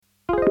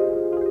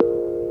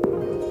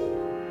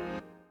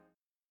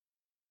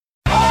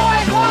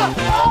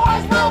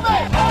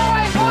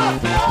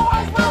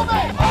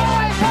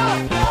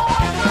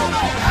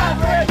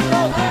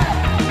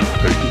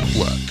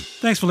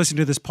Thanks for listening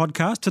to this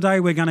podcast. Today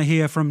we're going to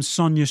hear from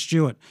Sonia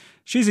Stewart.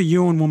 She's a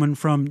Yuin woman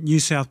from New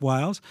South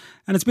Wales,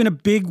 and it's been a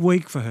big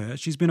week for her.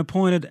 She's been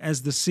appointed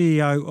as the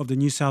CEO of the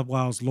New South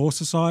Wales Law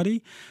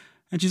Society,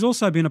 and she's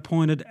also been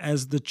appointed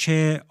as the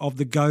chair of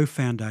the Go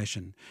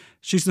Foundation.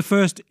 She's the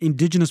first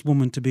Indigenous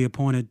woman to be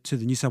appointed to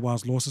the New South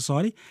Wales Law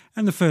Society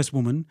and the first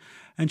woman,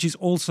 and she's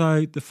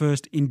also the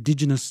first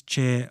Indigenous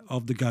chair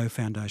of the Go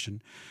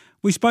Foundation.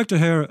 We spoke to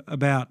her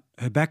about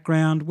her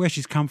background, where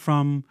she's come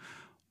from,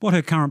 what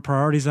her current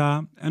priorities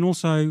are, and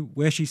also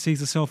where she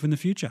sees herself in the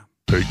future.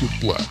 Take it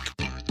black.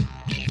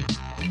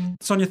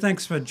 Sonia,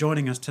 thanks for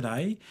joining us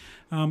today.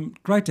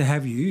 Great to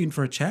have you in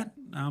for a chat.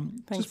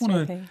 Thanks, just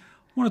want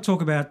to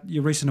talk about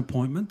your recent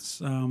appointments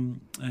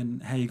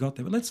and how you got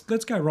there. But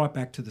let's go right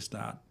back to the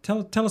start.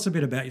 Tell us a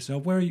bit about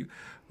yourself. Where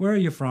are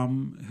you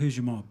from? Who's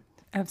your mob?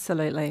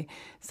 Absolutely.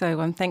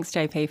 So thanks,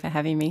 JP, for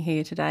having me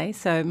here today.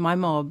 So my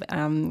mob,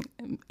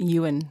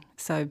 Yuin,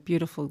 so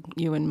beautiful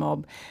Yuin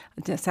mob,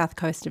 the south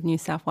coast of New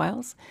South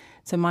Wales.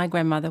 So my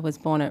grandmother was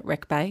born at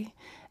Wreck Bay,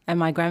 and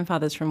my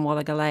grandfather's from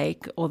Wallaga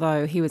Lake,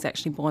 although he was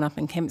actually born up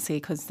in Kempsey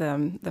because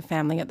the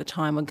family at the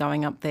time were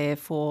going up there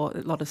for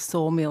a lot of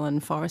sawmill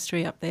and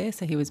forestry up there,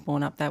 so he was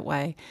born up that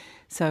way.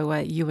 So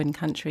Yuin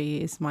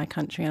country is my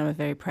country, and I'm a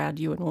very proud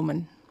Yuin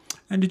woman.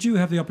 And did you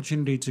have the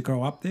opportunity to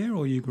grow up there,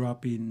 or you grew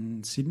up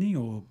in Sydney?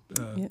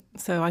 Yeah,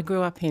 so I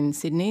grew up in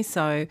Sydney.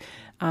 So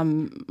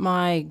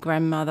my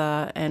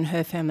grandmother and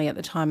her family at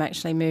the time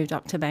actually moved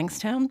up to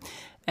Bankstown.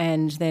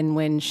 And then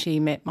when she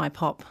met my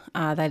pop,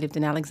 they lived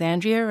in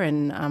Alexandria,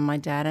 and my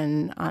dad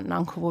and aunt and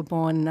uncle were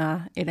born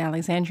in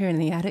Alexandria in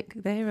the attic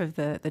there of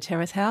the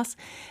terrace house.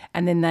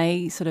 And then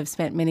they sort of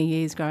spent many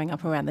years growing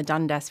up around the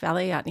Dundas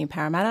Valley out near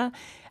Parramatta.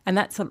 And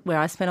that's where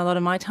I spent a lot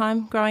of my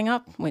time growing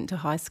up. Went to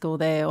high school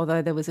there,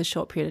 although there was a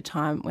short period of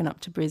time, went up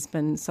to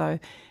Brisbane, so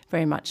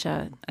very much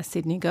a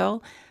Sydney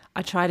girl.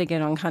 I try to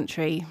get on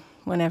country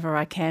whenever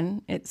I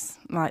can. It's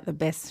like the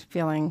best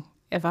feeling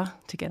ever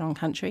to get on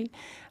country.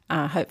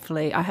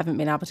 Hopefully, I haven't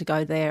been able to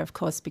go there, of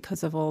course,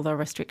 because of all the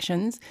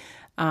restrictions.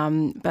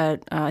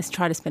 But I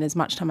try to spend as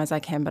much time as I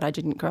can, but I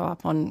didn't grow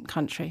up on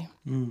country.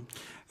 Mm.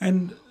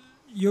 And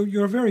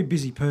you're a very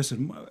busy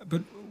person,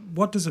 but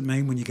what does it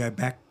mean when you go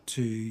back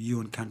to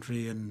Yuin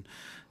country and,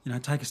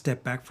 take a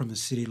step back from the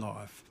city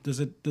life? Does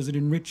it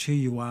enrich who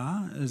you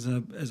are as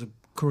a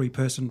Koori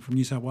person from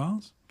New South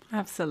Wales?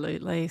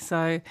 Absolutely.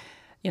 So,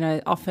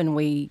 often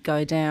we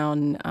go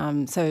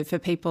down. So for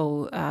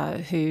people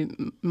who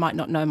might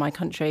not know my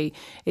country,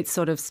 it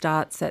sort of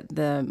starts at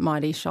the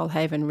mighty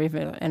Shoalhaven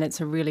River, and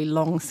it's a really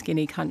long,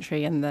 skinny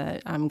country, and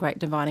the Great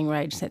Dividing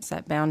Range sets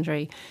that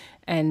boundary.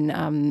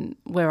 And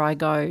where I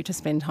go to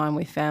spend time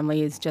with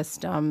family is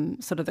just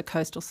sort of the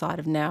coastal side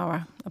of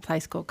Nowra, a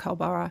place called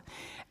Culburra.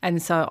 And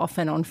so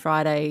often on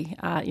Friday,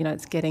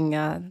 it's getting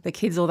the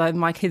kids, although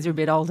my kids are a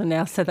bit older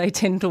now, so they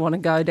tend to want to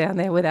go down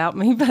there without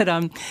me, but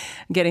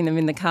getting them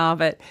in the car.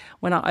 But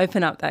when I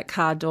open up that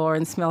car door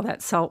and smell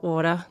that salt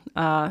water,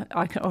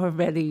 I can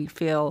already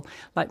feel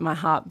like my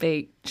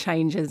heartbeat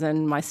changes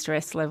and my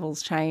stress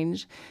levels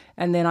change.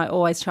 And then I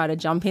always try to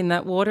jump in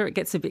that water. It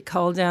gets a bit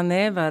cold down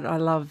there, but I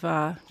love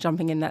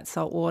jumping in that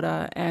salt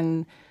water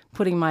and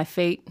putting my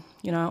feet,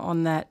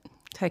 on that,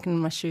 taking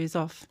my shoes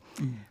off,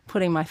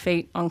 putting my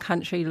feet on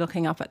country,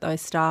 looking up at those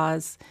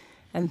stars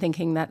and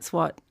thinking that's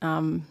what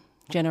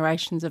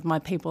generations of my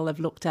people have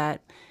looked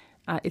at.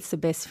 It's the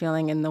best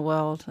feeling in the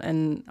world,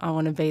 and I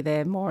want to be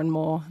there more and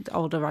more the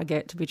older I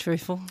get, to be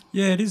truthful.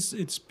 Yeah, it is.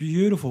 It's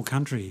beautiful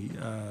country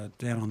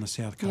down on the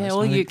south coast. Yeah,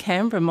 all you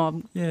Canberra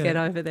mob get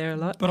over there a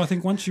lot. But I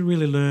think once you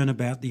really learn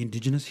about the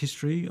Indigenous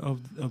history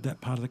of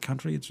that part of the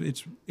country,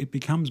 it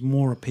becomes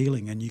more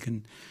appealing, and you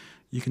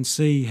can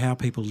see how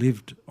people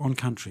lived on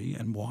country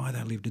and why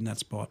they lived in that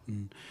spot.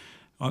 And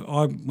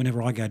I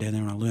whenever I go down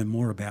there and I learn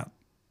more about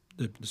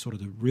the sort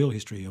of the real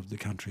history of the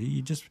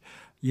country,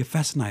 you're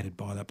fascinated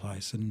by that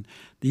place and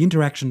the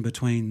interaction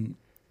between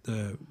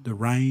the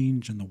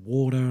range and the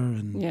water,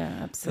 and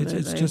absolutely,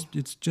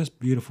 it's just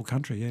beautiful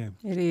country. Yeah,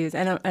 it is,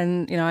 and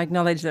I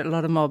acknowledge that a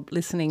lot of mob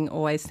listening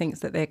always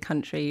thinks that their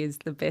country is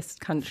the best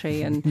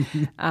country, and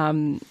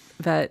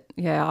but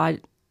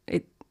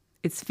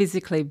it's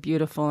physically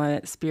beautiful and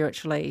it's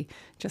spiritually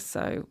just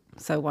so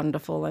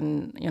wonderful.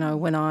 And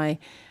when I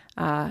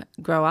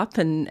grow up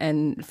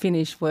and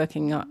finish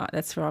working,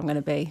 that's where I'm going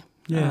to be.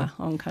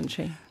 On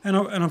country. And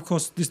of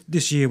course,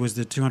 this year was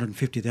the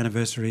 250th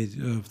anniversary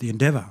of the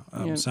Endeavour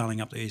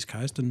sailing up the East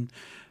Coast, and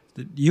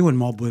the Yuin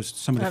mob was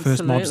some of the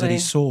first mobs that he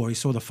saw. He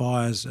saw the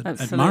fires at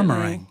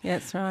Murmarang. Yeah,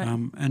 that's right.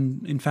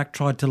 And in fact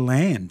tried to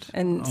land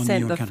and on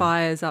sent the country.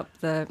 Fires up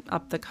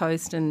the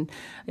coast. And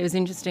it was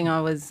interesting.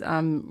 I was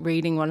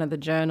reading one of the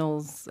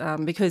journals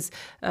because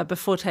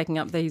before taking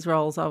up these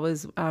roles, I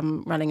was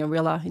running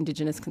Arilla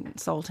Indigenous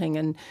Consulting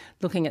and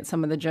looking at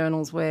some of the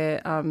journals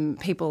where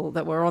people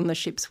that were on the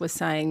ships were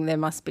saying there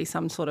must be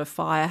some sort of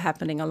fire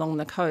happening along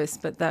the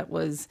coast, but that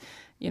was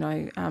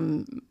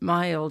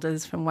my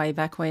elders from way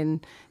back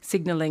when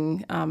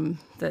signalling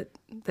that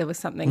there was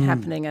something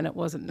happening and it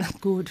wasn't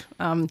good,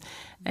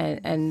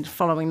 and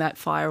following that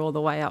fire all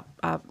the way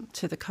up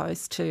to the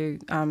coast to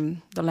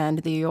the land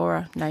of the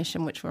Eora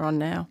Nation, which we're on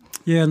now.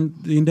 Yeah,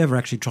 and the Endeavour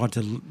actually tried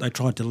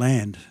to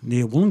land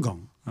near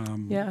Wollongong. I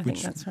think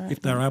that's right.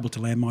 If they were able to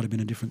land, might have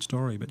been a different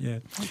story. But yeah,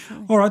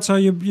 Absolutely. All right. So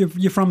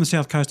you're from the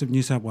south coast of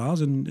New South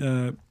Wales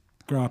and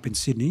grew up in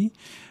Sydney.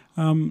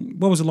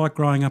 What was it like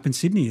growing up in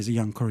Sydney as a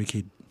young Koori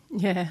kid?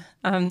 Yeah.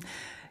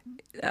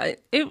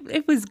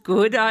 It was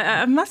good.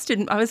 I must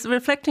admit, I was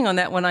reflecting on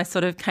that when I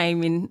sort of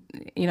came in,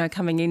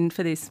 coming in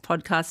for this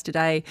podcast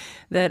today,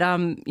 that,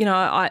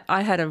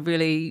 I had a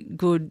really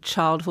good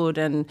childhood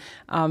and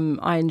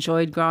I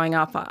enjoyed growing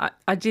up.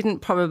 I didn't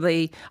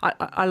probably,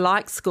 I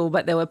liked school,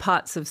 but there were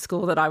parts of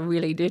school that I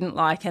really didn't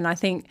like. And I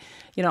think,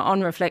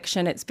 on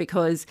reflection, it's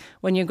because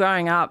when you're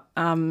growing up,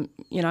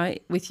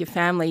 with your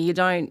family,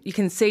 you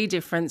can see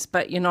difference,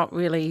 but you're not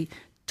really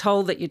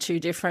told that you're too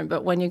different.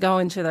 But when you go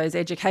into those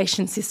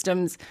education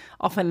systems,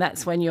 often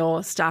that's when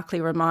you're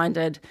starkly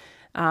reminded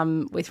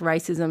with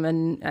racism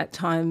and at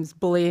times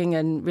bullying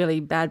and really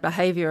bad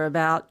behaviour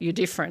about you're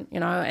different,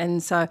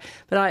 And so,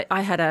 but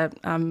I had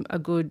a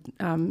good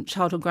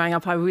childhood growing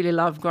up. I really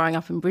loved growing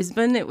up in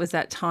Brisbane. It was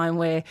that time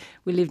where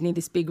we lived near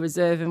this big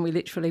reserve and we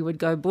literally would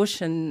go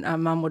bush and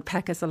Mum would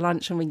pack us a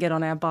lunch and we'd get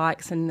on our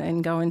bikes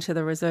and go into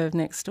the reserve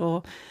next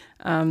door.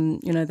 I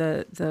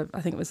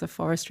think it was a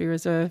forestry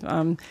reserve.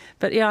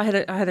 But yeah, I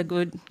had a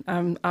good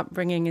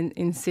upbringing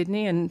in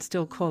Sydney and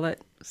still call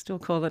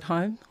it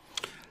home.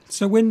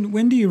 So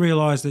when do you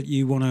realise that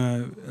you want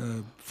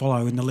to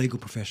follow in the legal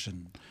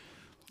profession?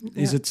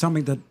 Yeah. Is it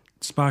something that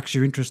sparks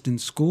your interest in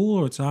school,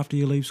 or it's after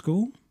you leave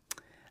school?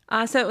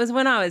 So it was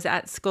when I was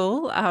at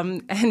school,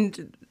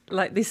 and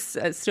like this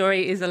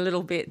story is a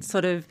little bit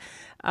sort of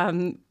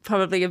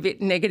probably a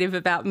bit negative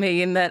about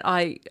me in that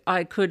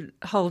I could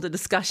hold a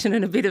discussion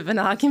and a bit of an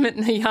argument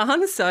and a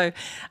yarn. So,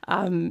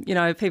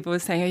 people were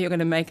saying, "Oh, you're going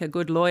to make a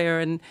good lawyer,"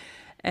 and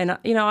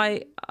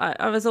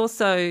I was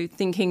also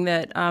thinking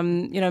that,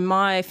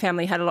 my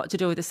family had a lot to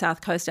do with the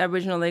South Coast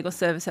Aboriginal Legal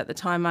Service at the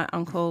time. My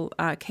uncle,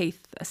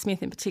 Keith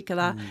Smith in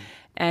particular,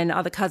 and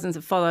other cousins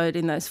have followed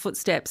in those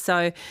footsteps.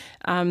 So,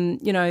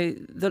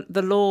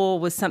 the law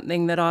was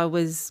something that I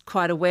was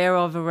quite aware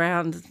of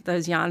around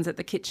those yarns at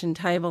the kitchen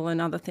table and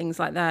other things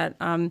like that.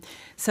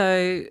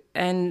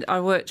 And I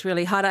worked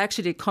really hard. I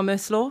actually did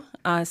commerce law,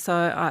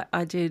 so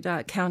I did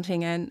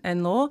accounting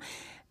and law.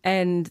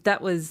 And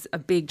that was a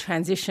big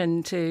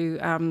transition to,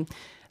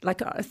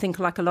 I think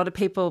like a lot of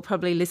people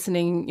probably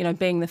listening,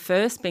 being the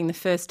first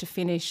to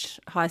finish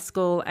high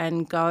school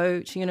and go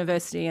to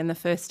university and the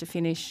first to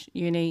finish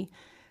uni,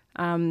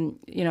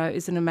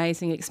 is an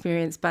amazing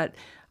experience. But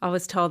I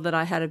was told that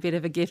I had a bit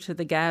of a gift of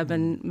the gab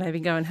and maybe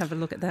go and have a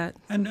look at that.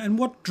 And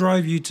what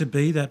drove you to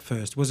be that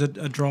first? Was it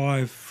a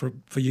drive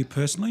for you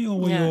personally, or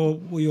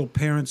were your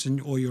parents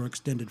or your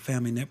extended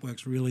family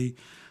networks really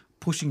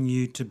pushing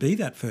you to be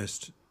that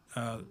first?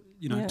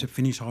 To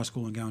finish high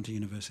school and go into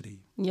university.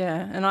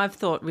 Yeah, and I've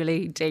thought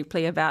really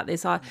deeply about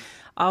this. I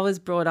was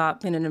brought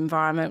up in an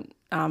environment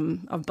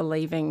of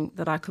believing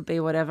that I could be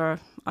whatever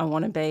I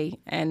want to be,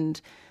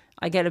 and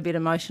I get a bit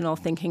emotional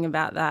thinking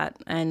about that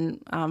and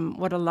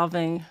what a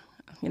loving,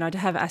 to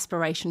have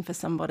aspiration for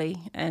somebody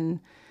and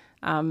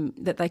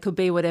that they could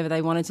be whatever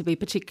they wanted to be,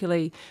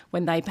 particularly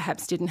when they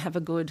perhaps didn't have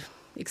a good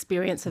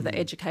experience of the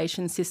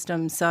education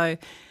system. So,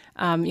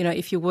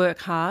 if you work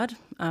hard,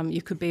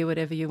 you could be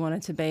whatever you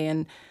wanted to be.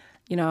 And,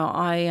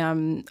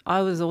 I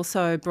was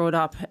also brought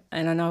up,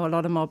 and I know a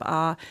lot of mob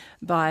are,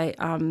 by,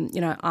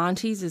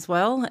 aunties as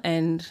well.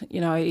 And,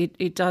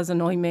 it does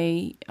annoy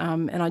me,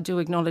 and I do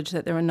acknowledge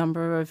that there are a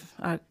number of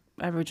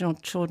Aboriginal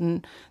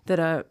children that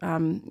are,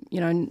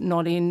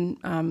 not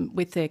in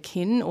with their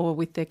kin or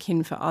with their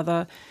kin for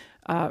other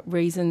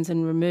reasons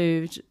and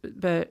removed.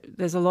 But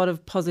there's a lot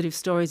of positive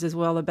stories as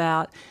well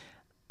about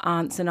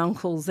aunts and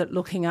uncles that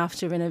looking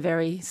after in a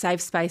very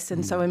safe space.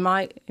 And so in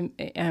my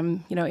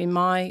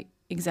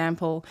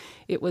example,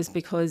 it was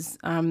because,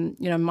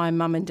 my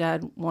mum and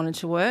dad wanted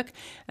to work.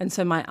 And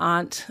so my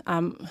aunt,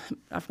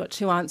 I've got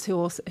two aunts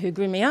who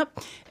grew me up,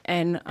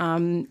 and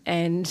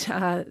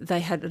they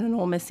had an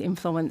enormous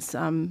influence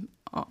on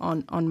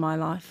my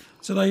life.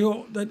 So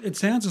it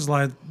sounds as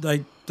though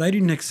they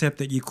didn't accept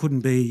that you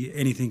couldn't be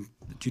anything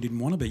that you didn't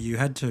want to be. You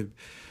had to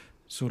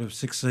sort of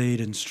succeed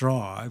and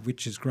strive,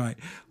 which is great.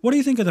 What do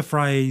you think of the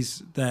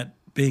phrase that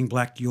being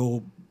black,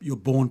 you're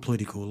born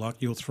political, like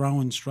you're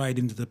thrown straight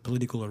into the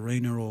political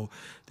arena or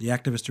the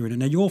activist arena?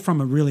 Now, you're from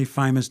a really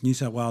famous New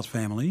South Wales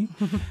family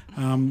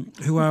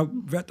who are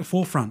at the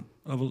forefront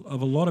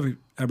of a lot of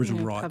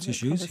Aboriginal rights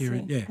issues here.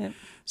 Yep.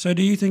 So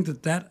do you think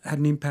that had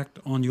an impact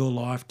on your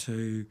life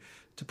to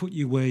put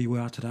you where you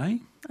are today?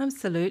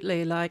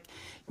 Absolutely.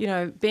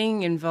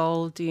 Being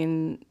involved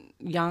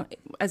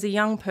as a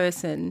young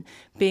person,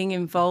 being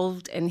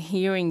involved and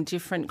hearing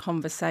different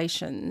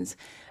conversations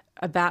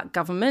about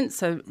government.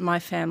 So my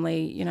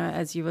family,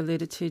 as you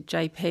alluded to,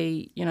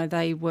 JP,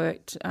 they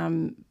worked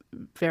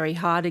very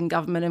hard in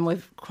government and were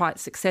quite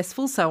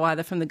successful. So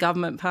either from the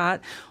government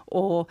part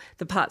or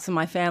the parts of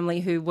my family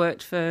who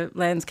worked for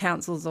lands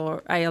councils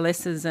or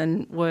ALSs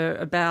and were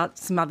about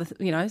some other,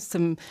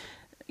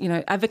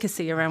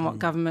 advocacy around what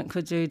government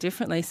could do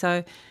differently.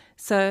 So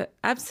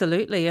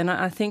absolutely, and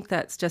I think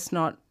that's just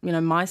not,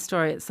 my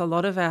story. It's a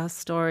lot of our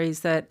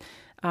stories that,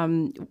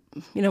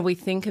 we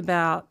think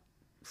about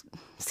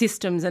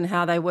systems and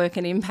how they work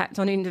and impact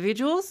on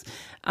individuals,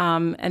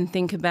 and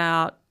think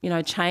about,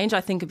 change.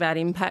 I think about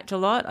impact a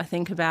lot. I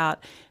think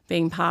about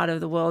being part of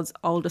the world's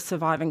oldest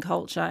surviving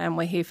culture, and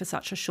we're here for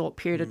such a short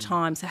period of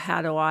time. So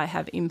how do I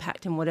have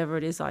impact in whatever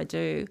it is I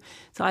do?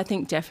 So I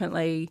think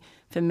definitely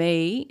for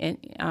me,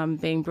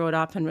 being brought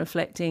up and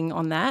reflecting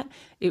on that,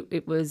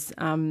 it was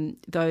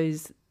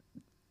those,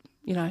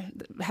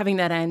 having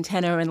that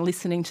antenna and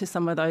listening to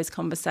some of those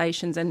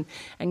conversations and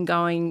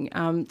going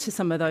to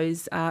some of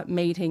those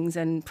meetings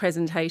and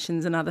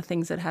presentations and other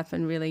things that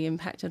happened really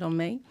impacted on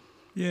me.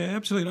 Yeah,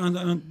 absolutely.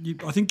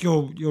 And I think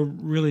you're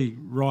really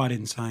right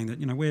in saying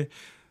that,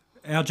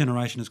 our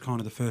generation is kind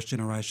of the first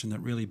generation that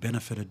really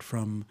benefited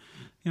from,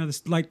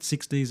 this late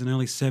 60s and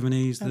early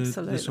 70s,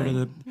 the sort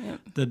of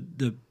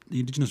the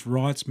Indigenous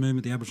rights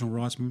movement, the Aboriginal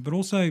rights movement, but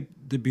also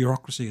the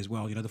bureaucracy as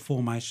well, the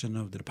formation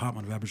of the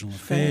Department of Aboriginal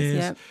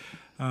Affairs.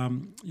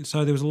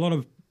 So there was a lot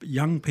of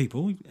young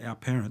people, our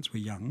parents were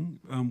young,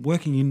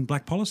 working in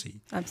black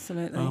policy.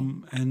 Absolutely.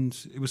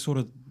 And it was sort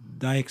of,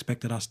 they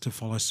expected us to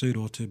follow suit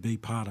or to be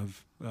part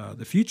of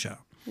the future.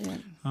 Yeah.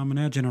 And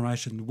our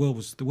generation, the world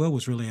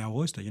was really our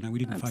oyster. We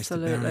didn't face the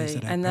barriers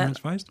that our parents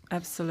faced.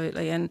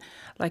 Absolutely, and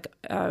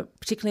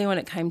particularly when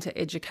it came to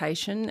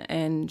education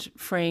and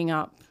freeing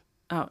up,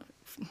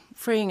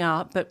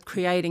 but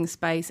creating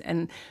space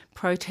and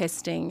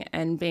protesting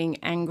and being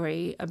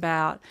angry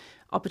about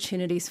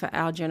opportunities for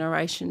our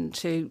generation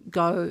to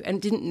go,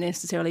 and didn't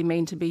necessarily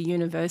mean to be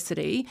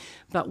university,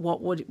 but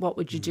what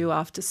would you do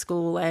after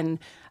school? And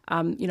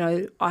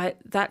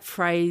that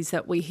phrase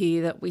that we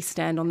hear, that we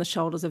stand on the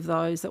shoulders of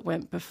those that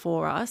went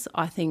before us,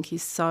 I think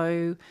is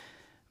so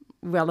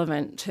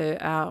relevant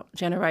to our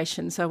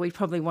generation. So we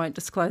probably won't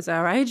disclose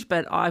our age,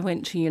 but I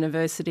went to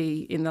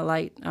university in the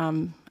late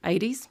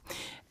 80s,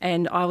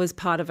 and I was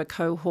part of a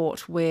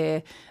cohort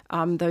where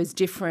those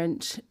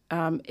different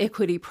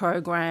equity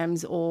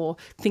programs or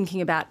thinking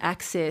about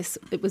access,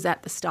 it was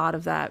at the start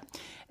of that.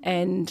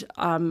 And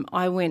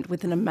I went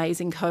with an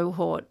amazing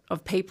cohort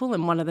of people,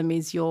 and one of them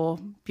is your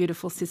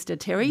beautiful sister,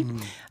 Terry.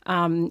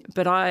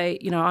 But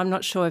I'm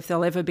not sure if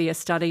there'll ever be a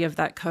study of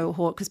that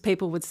cohort, because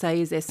people would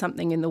say, is there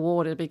something in the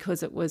water?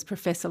 Because it was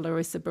Professor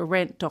Larissa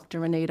Berendt,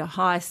 Dr. Anita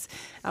Heiss.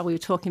 We were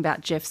talking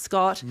about Jeff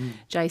Scott.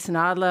 Jason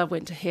Adler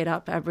went to head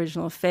up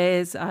Aboriginal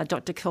Affairs.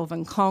 Dr.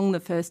 Kelvin Kong, the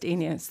first ear,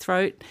 nose,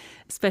 throat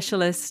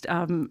specialist.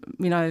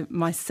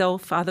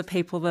 Myself, other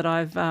people that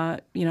I've,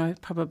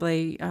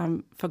 probably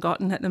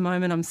forgotten at the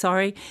moment. I'm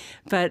sorry.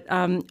 But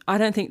I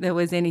don't think there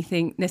was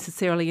anything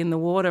necessarily in the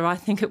water. I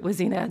think it was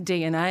in our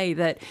DNA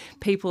that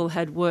people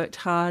had worked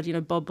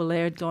hard. Bob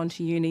Belair had gone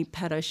to uni,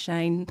 Pat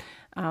O'Shane,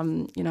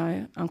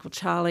 Uncle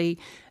Charlie,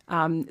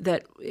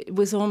 that it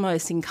was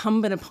almost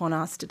incumbent upon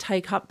us to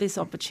take up this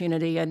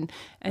opportunity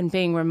and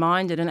being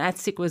reminded. And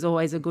ATSIC was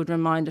always a good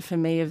reminder for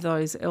me of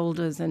those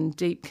elders and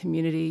deep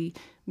community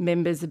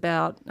members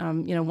about,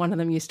 one of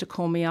them used to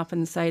call me up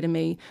and say to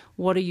me,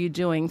 what are you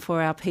doing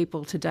for our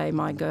people today,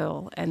 my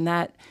girl? And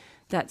that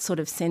sort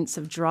of sense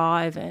of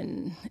drive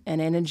and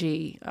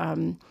energy,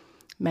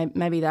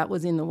 maybe that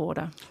was in the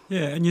water.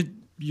 Yeah, and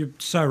you're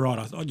so right.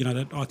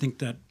 I think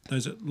that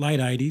those late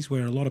 80s,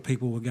 where a lot of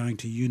people were going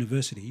to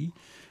university,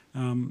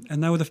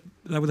 and they were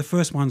the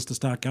first ones to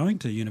start going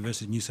to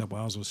University of New South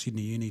Wales or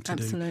Sydney Uni to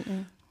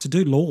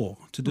do law,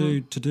 to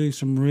do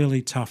some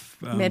really tough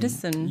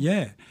medicine.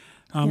 Yeah.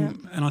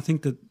 And I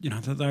think that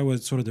that they were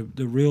sort of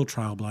the real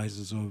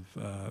trailblazers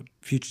of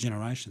future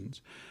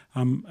generations.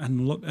 And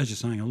as you're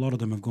saying, a lot of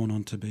them have gone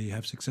on to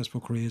have successful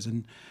careers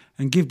and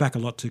give back a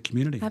lot to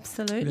community.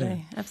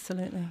 Absolutely,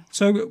 absolutely.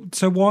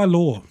 So why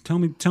law? Tell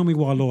me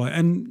why law?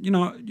 And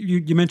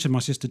you mentioned my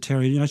sister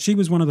Terry. She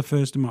was one of the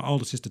first, and my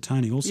older sister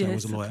Tony also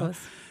was a lawyer. Of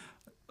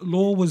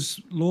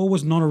course. Law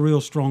was not a real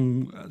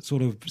strong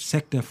sort of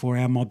sector for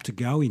our mob to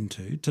go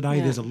into.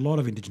 Today, there's a lot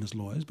of Indigenous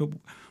lawyers. But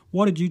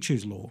why did you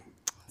choose law?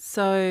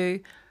 So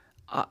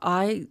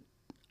I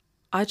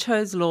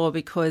chose law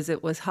because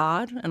it was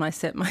hard, and I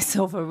set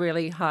myself a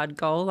really hard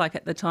goal. Like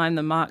at the time,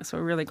 the marks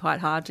were really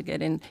quite hard to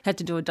get in. Had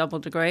to do a double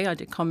degree. I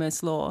did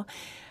commerce law.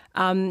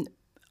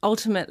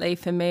 Ultimately,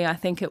 for me, I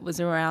think it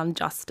was around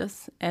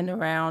justice and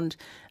around,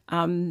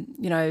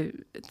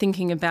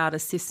 thinking about a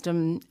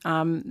system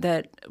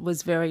that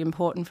was very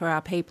important for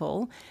our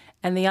people.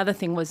 And the other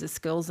thing was the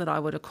skills that I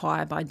would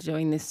acquire by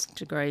doing this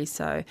degree.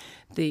 So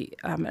the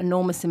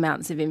enormous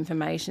amounts of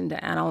information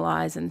to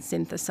analyse and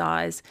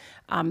synthesise,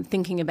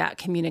 thinking about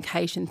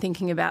communication,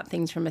 thinking about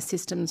things from a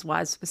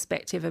systems-wise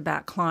perspective,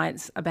 about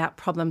clients, about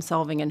problem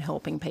solving and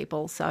helping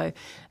people. So,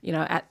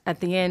 at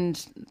the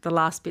end, the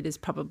last bit is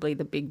probably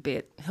the big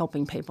bit.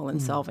 Helping people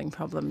and solving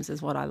problems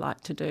is what I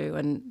like to do,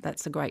 and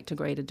that's a great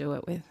degree to do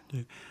it with.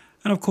 Yeah.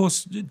 And of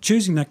course,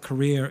 choosing that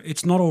career,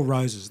 it's not all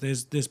roses.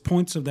 There's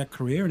points of that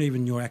career and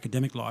even your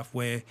academic life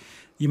where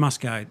you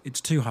must go,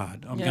 it's too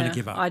hard, I'm going to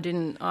give up. I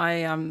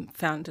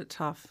found it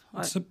tough.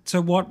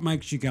 So what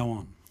makes you go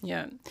on?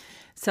 Yeah.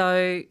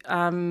 So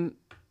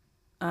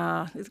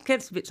it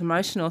gets a bit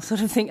emotional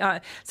sort of thing.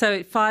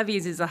 So 5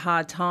 years is a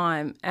hard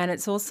time, and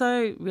it's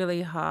also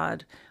really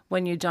hard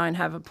when you don't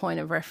have a point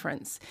of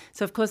reference.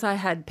 So, of course, I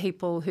had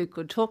people who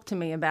could talk to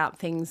me about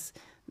things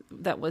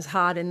that was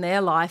hard in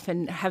their life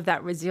and have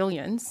that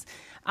resilience.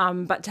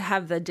 But to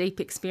have the deep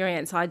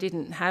experience, I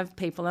didn't have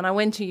people. And I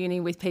went to uni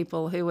with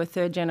people who were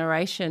third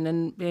generation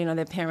and,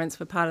 their parents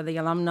were part of the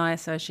Alumni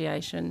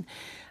Association.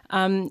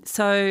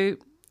 So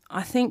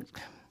I think,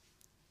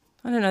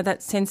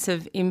 that sense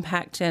of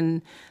impact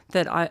and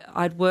that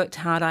I'd worked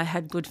hard, I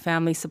had good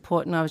family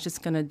support and I was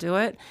just going to do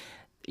it.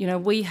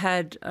 We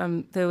had,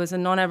 there was a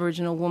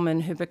non-Aboriginal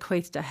woman who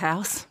bequeathed a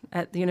house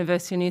at the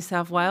University of New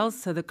South Wales,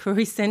 so the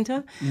Koori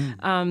Centre,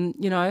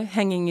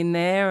 hanging in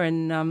there,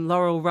 and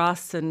Laurel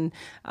Russ and,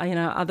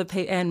 other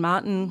people, Anne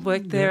Martin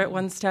worked there at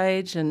one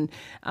stage, and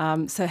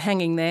so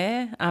hanging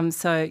there.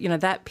 So,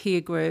 that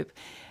peer group.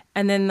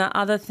 And then the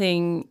other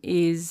thing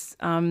is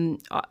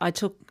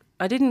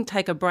I didn't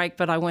take a break,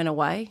 but I went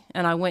away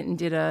and I went and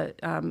did a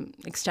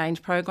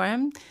exchange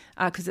program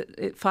because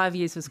 5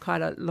 years was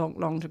quite a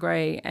long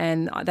degree,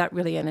 and that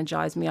really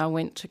energised me. I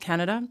went to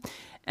Canada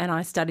and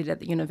I studied at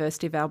the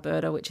University of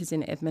Alberta, which is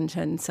in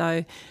Edmonton.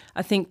 So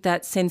I think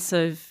that sense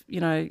of,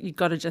 you've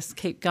got to just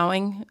keep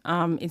going.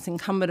 It's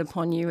incumbent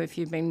upon you if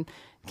you've been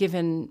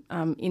given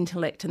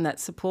intellect and that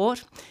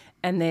support,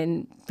 and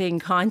then being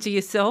kind to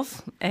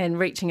yourself and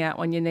reaching out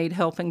when you need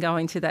help and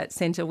going to that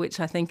centre, which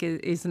I think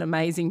is an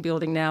amazing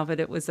building now, but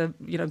it was a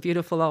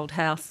beautiful old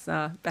house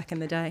back in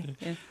the day.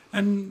 Yeah.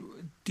 And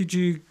did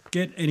you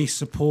get any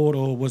support,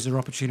 or was there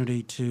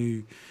opportunity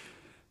to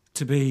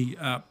be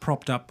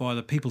propped up by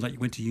the people that you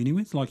went to uni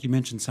with? Like you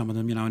mentioned some of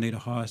them, Anita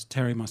Heiss,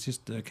 Terry, my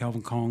sister,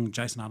 Calvin Kong,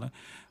 Jason Adler.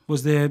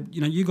 Was there,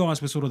 you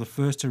guys were sort of the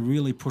first to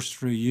really push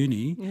through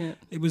uni. Yeah.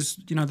 It was,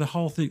 the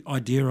whole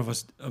idea of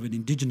an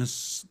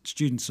Indigenous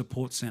student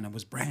support centre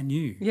was brand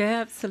new.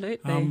 Yeah,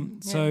 absolutely.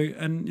 So,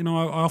 and, I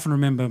often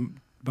remember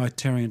both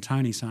Terry and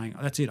Tony saying,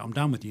 that's it, I'm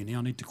done with uni,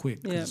 I need to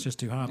quit because it's just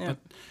too hard. Yeah.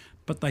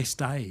 But they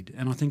stayed.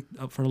 And I think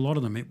for a lot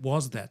of them, it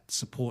was that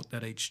support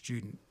that each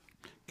student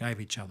gave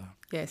each other.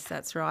 Yes,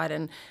 that's right.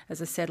 And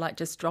as I said, like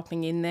just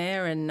dropping in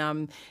there,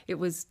 and it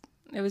was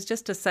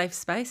just a safe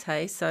space,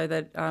 hey, so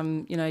that,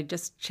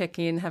 just check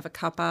in, have a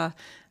cuppa.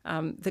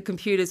 The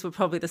computers were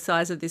probably the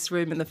size of this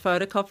room and the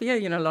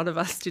photocopier. A lot of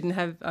us didn't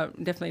have,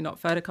 definitely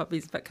not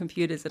photocopies, but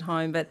computers at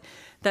home. But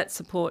that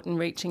support and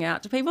reaching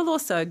out to people,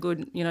 also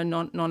good,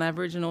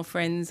 non-Aboriginal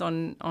friends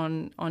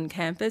on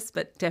campus,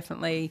 but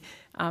definitely,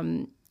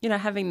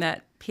 having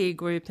that peer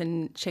group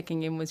and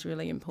checking in was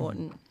really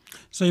important.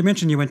 So you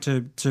mentioned you went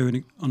to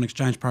an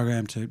exchange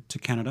program to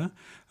Canada.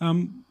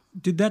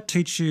 Did that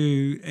teach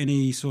you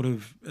any sort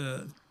of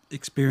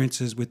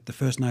experiences with the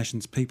First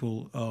Nations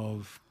people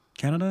of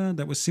Canada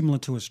that was similar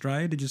to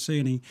Australia? Did you see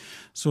any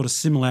sort of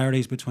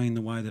similarities between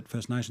the way that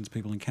First Nations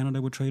people in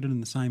Canada were treated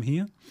and the same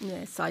here?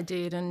 Yes, I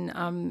did.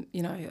 And,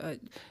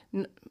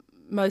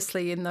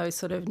 mostly in those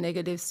sort of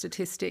negative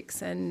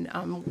statistics and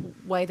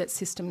way that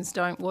systems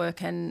don't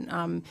work,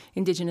 and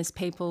Indigenous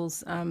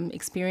people's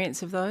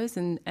experience of those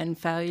and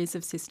failures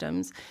of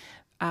systems.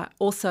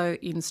 Also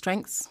in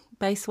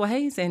strengths-based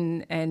ways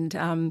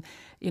and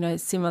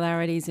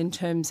similarities in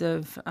terms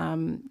of,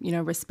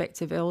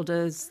 respect of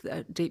elders,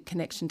 deep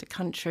connection to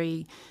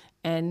country,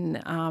 and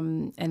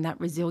that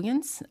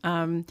resilience.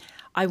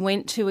 I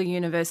went to a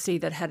university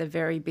that had a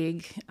very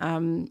big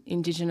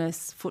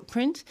Indigenous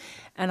footprint,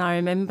 and I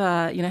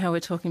remember, how we're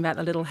talking about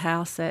the little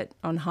house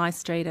on High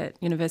Street at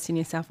University of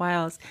New South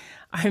Wales.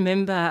 I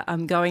remember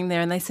going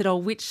there and they said,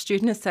 which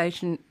student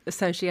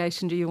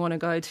association do you want to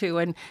go to?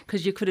 And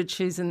because you could have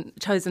chosen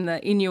the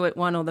Inuit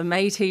one or the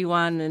Métis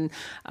one and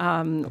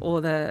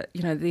or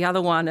the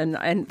other one,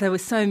 and there were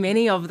so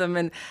many of them,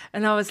 and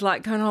I was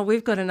like going,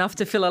 we've got enough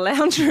to fill a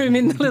lounge room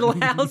in the little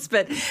house,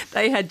 but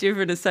they had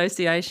different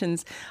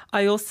associations.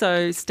 I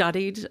also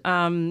studied,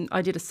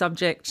 I did a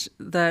subject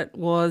that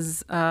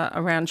was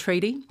around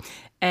treaty,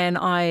 and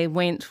I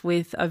went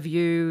with a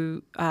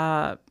view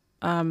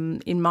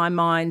in my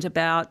mind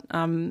about,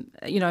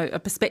 a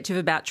perspective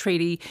about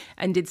treaty,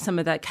 and did some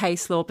of that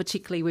case law,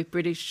 particularly with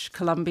British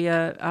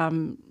Columbia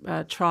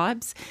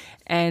tribes.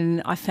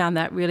 And I found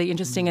that really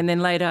interesting. And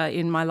then later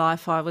in my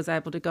life, I was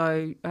able to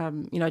go,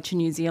 to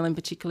New Zealand,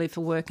 particularly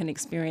for work, and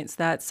experience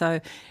that. So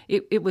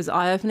it was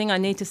eye-opening. I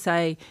need to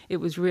say it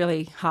was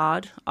really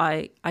hard.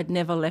 I'd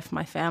never left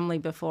my family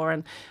before.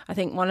 And I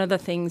think one of the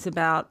things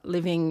about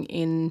living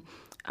in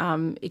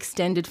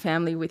extended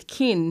family with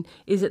kin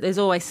is that there's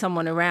always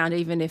someone around,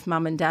 even if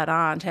mum and dad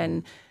aren't.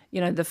 And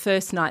the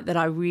first night that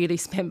I really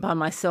spent by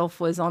myself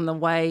was on the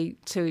way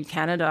to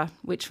Canada,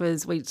 which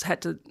was, we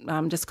had to,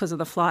 just because of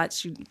the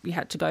flights, you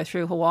had to go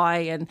through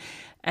Hawaii. And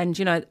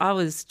I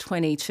was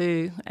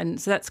 22,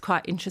 and so that's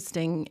quite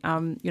interesting,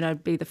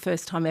 be the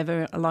first time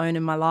ever alone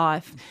in my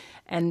life.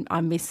 And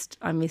I missed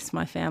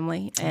my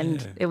family,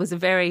 and it was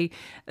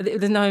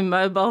there's no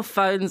mobile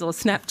phones or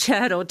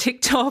Snapchat or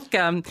TikTok.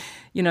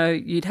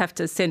 You'd have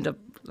to send a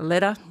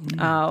letter,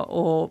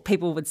 or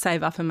people would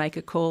save up and make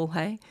a call,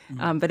 hey?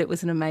 But it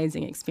was an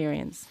amazing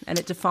experience, and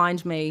it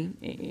defined me,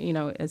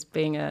 as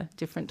being a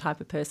different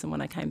type of person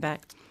when I came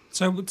back.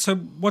 So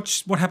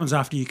what happens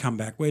after you come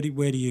back? Where do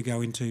you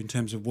go into in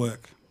terms of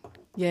work?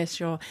 Yeah,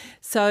 sure.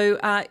 So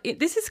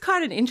this is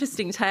quite an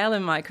interesting tale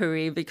in my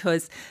career,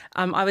 because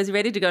I was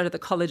ready to go to the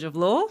College of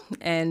Law,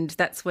 and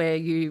that's where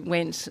you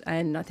went,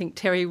 and I think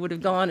Terry would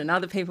have gone and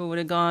other people would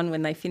have gone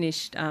when they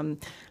finished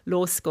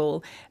law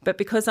school. But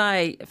because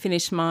I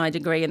finished my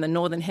degree in the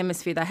Northern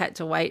Hemisphere, they had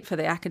to wait for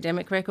the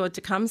academic record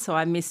to come, so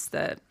I missed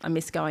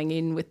going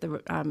in with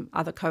the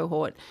other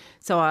cohort.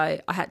 So I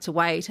had to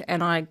wait,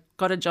 and I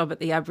got a job at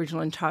the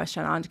Aboriginal and Torres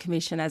Strait Islander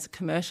Commission as a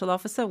commercial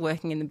officer,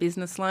 working in the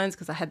business loans,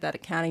 because I had that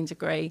accounting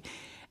degree.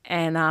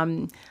 And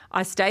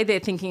I stayed there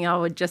thinking I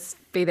would just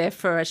be there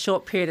for a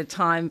short period of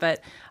time,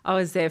 but I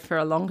was there for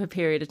a longer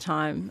period of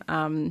time.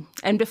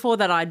 And before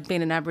that, I'd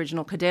been an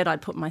Aboriginal cadet.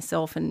 I'd put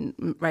myself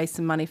and raised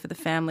some money for the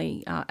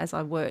family as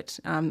I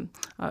worked. I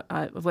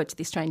worked at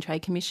the Australian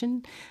Trade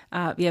Commission,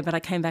 but I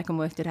came back and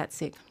worked at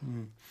ATSIC.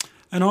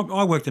 And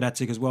I worked at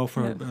ATSIC as well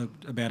for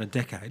about a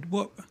decade.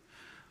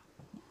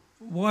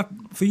 Why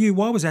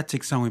was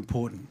ATSIC so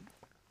important?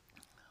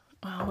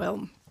 Oh,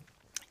 well,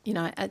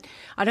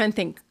 I don't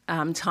think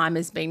time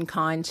has been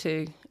kind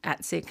to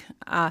ATSIC.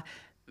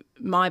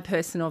 My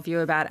personal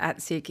view about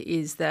ATSIC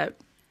is that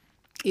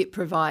it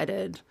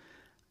provided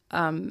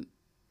a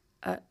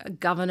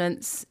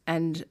governance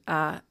and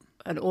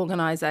an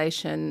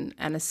organisation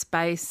and a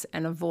space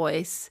and a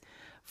voice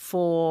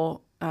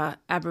for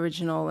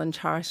Aboriginal and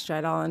Torres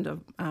Strait Islander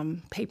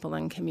people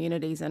and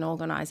communities and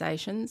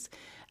organisations.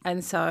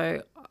 And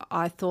so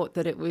I thought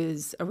that it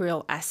was a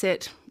real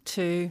asset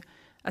to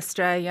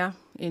Australia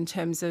in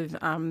terms of,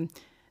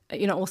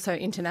 also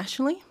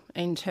internationally,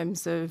 in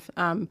terms of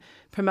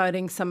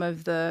promoting some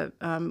of the,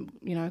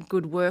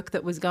 good work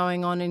that was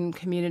going on in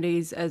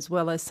communities, as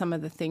well as some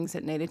of the things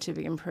that needed to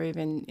be improved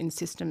in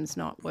systems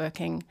not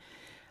working.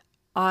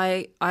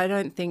 I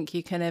don't think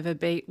you can ever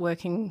beat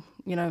working,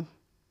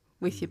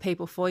 with your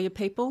people, for your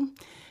people.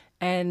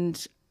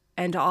 And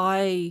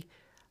I,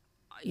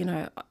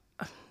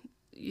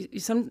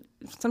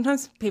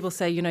 sometimes people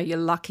say, you're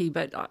lucky,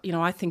 but,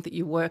 I think that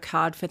you work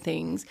hard for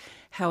things.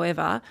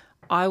 However,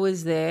 I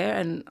was there,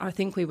 and I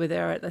think we were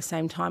there at the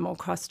same time or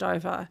crossed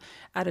over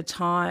at a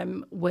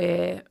time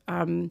where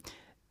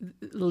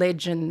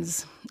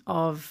legends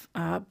of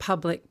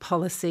public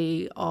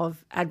policy,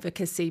 of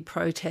advocacy,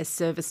 protest,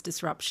 service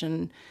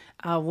disruption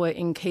were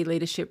in key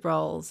leadership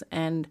roles.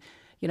 And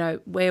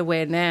where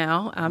we're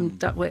now,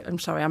 we're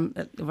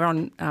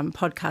on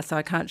podcast, so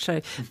I can't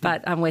show,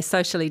 but we're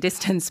socially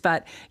distanced.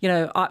 But,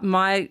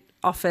 my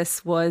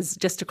office was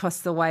just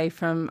across the way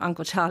from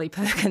Uncle Charlie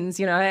Perkins,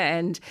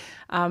 and,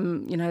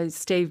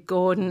 Steve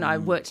Gordon. I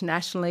worked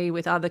nationally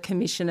with other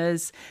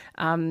commissioners,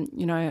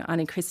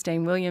 Auntie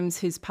Christine Williams,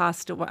 who's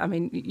passed away. I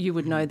mean, you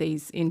would know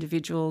these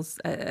individuals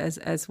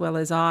as well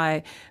as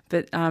I,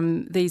 but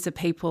these are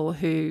people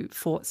who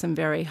fought some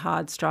very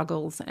hard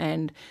struggles,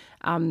 and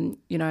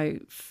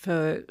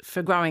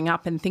for growing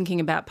up and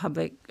thinking about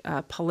public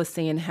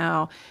policy and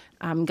how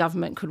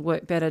government could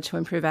work better to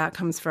improve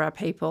outcomes for our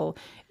people,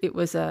 it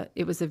was a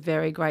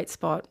very great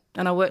spot.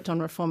 And I worked on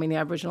reforming the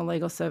Aboriginal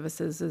legal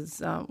services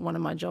as one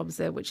of my jobs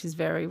there, which is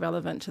very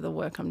relevant to the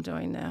work I'm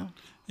doing now.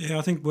 Yeah,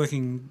 I think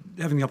having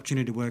the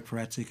opportunity to work for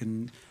ATSIC,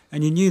 and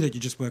you knew that you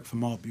just work for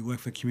mob, you work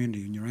for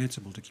community, and you're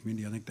answerable to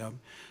community. I think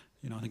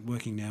I think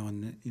working now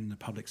in the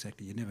public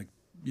sector,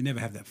 you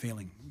never have that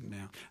feeling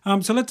now.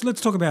 So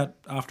let's talk about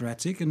after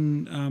ATSIC,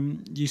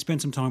 and you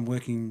spent some time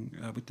working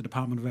with the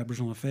Department of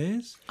Aboriginal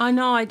Affairs.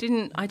 I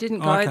didn't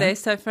go there.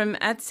 So from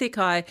ATSIC,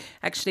 I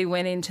actually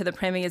went into the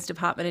Premier's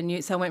Department in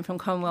Newt. So I went from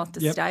Commonwealth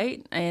to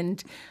State,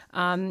 and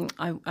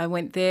I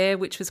went there,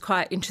 which was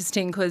quite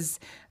interesting because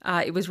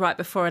it was right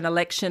before an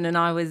election, and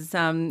I was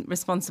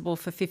responsible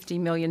for $50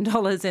 million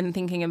and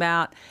thinking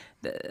about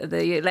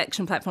the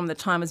election platform at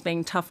the time as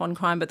being tough on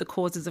crime, but the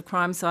causes of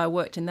crime. So I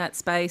worked in that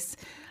space.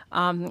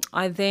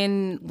 I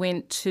then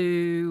went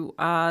to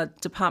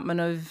Department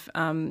of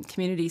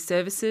Community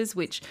Services,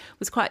 which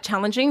was quite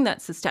challenging.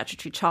 That's the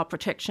statutory child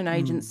protection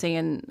agency,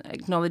 and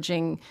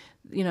acknowledging,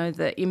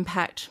 the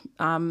impact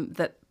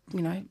that,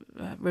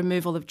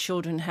 removal of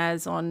children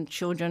has on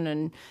children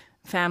and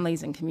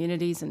families and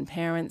communities and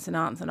parents and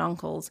aunts and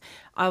uncles.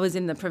 I was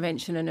in the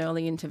prevention and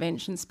early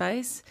intervention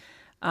space.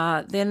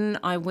 Then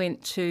I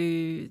went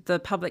to the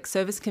Public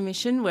Service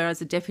Commission, where I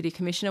was a Deputy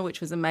Commissioner,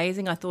 which was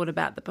amazing. I thought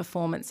about the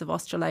performance of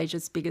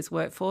Australasia's biggest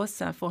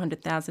workforce,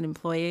 400,000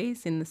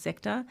 employees in the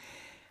sector.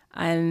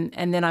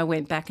 And then I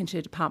went back into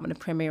the Department of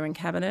Premier and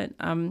Cabinet.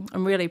 I'm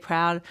really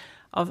proud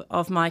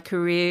of my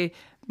career,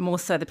 more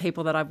so the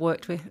people that I've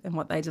worked with and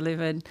what they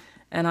delivered.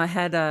 And I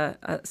had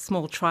a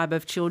small tribe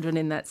of children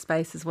in that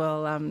space as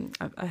well.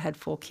 I had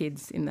 4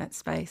 kids in that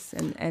space,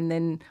 and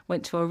then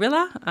went to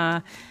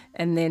Arilla,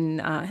 and then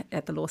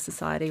at the Law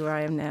Society where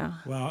I am now.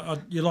 Well,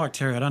 you're like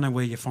Terry. I don't know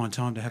where you find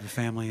time to have a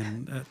family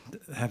and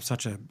have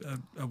such a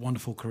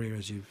wonderful career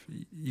as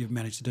you've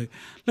managed to do.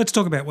 Let's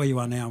talk about where you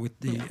are now with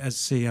as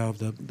CEO of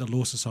the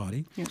Law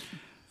Society. Yeah.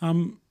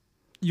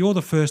 You're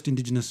the first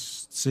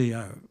Indigenous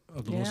CEO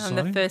of the Law Society.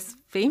 I'm the first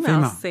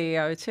female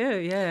CEO too.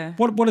 Yeah.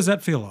 What does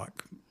that feel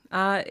like?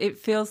 It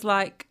feels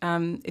like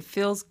it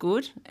feels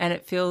good, and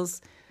it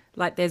feels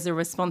like there's a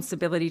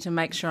responsibility to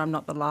make sure I'm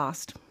not the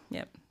last.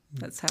 Yep,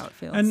 that's how it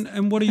feels.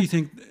 And what do you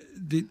think?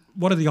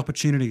 What are the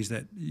opportunities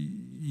that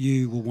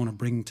you will want to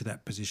bring to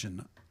that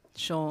position?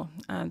 Sure.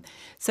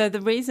 So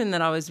the reason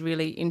that I was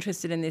really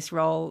interested in this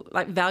role,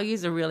 like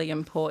values are really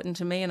important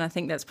to me, and I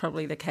think that's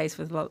probably the case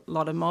with a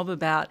lot of mob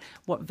about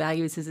what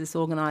values has this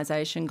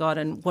organisation got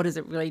and what is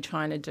it really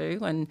trying to do.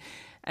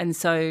 And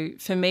so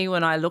for me,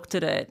 when I looked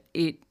at it,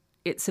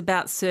 it's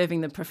about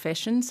serving the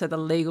profession, so the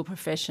legal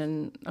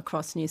profession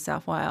across New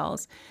South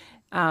Wales.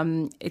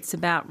 It's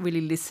about really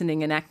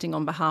listening and acting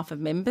on behalf of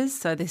members.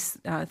 So there's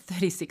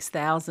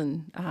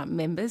 36,000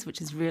 members,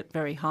 which is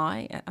very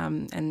high,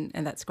 and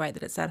that's great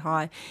that it's that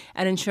high,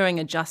 and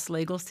ensuring a just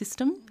legal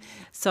system.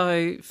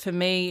 So for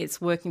me, it's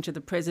working to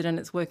the President,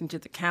 it's working to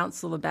the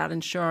Council about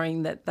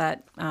ensuring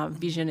that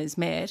vision is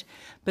met.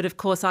 But of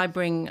course, I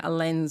bring a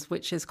lens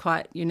which is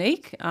quite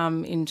unique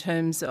in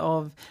terms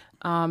of,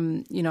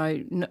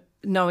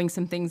 knowing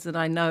some things that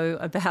I know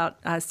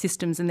about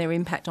systems and their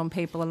impact on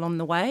people along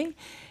the way.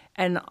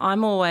 And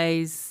I'm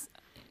always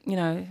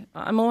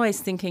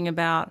thinking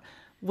about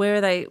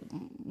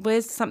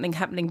where's something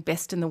happening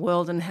best in the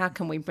world and how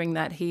can we bring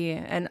that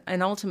here?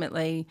 And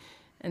ultimately,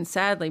 and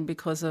sadly,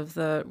 because of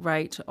the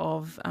rate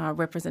of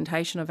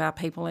representation of our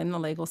people in the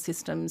legal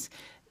systems,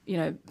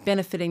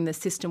 benefiting the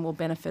system will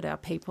benefit our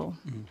people.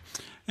 Mm.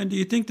 And do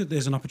you think that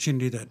there's an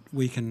opportunity that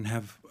we can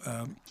have,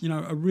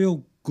 a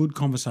real good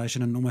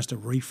conversation and almost a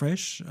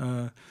refresh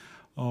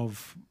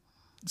of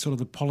sort of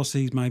the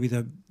policies, maybe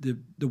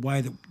the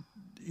way that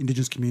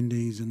Indigenous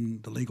communities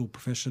and the legal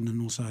profession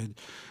and also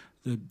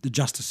the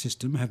justice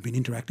system have been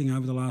interacting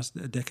over the last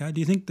decade?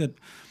 Do you think that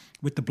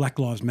with the Black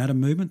Lives Matter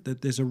movement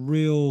that there's a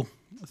real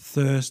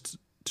thirst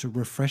to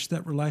refresh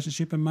that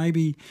relationship and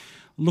maybe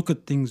look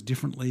at things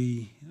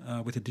differently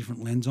with a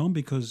different lens on?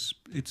 Because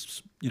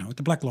it's, with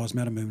the Black Lives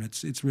Matter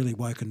movement, it's really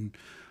woken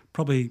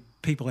probably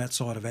people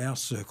outside of our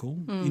circle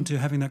into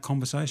having that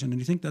conversation. And do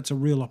you think that's a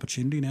real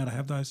opportunity now to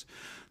have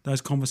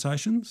those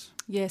conversations?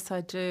 Yes,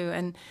 I do.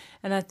 And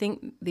I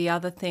think the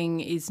other thing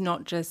is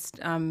not just,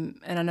 and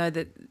I know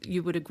that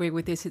you would agree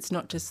with this, it's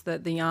not just the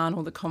yarn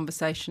or the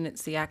conversation,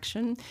 it's the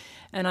action.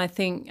 And I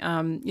think,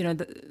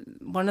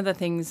 one of the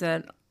things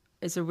that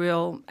is a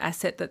real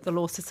asset that the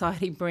Law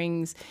Society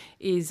brings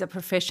is a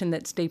profession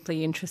that's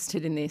deeply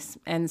interested in this.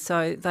 And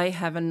so they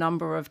have a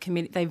number of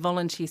they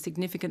volunteer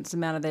significant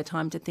amount of their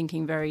time to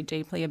thinking very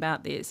deeply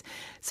about this.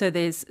 So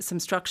there's some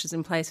structures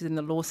in place within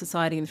the Law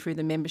Society and through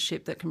the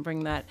membership that can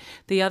bring that.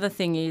 The other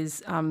thing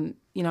is,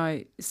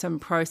 some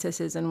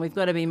processes, and we've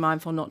got to be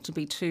mindful not to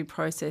be too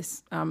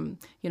process,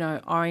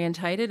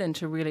 orientated and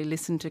to really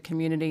listen to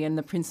community and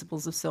the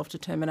principles of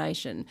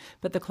self-determination.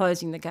 But the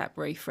Closing the Gap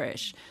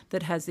refresh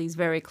that has these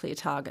very clear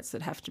targets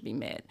that have to be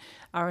met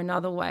are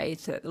another way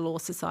that the Law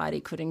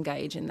Society could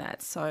engage in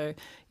that. So,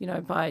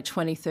 by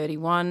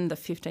 2031, the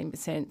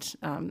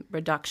 15%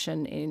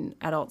 reduction in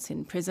adults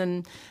in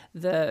prison,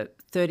 the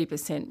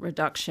 30%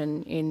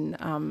 reduction in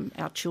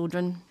our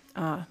children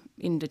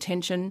in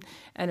detention,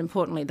 and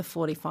importantly the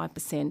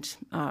 45%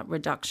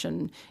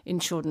 reduction in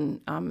children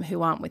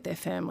who aren't with their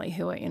family,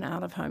 who are in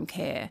out-of-home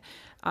care.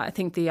 I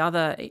think the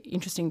other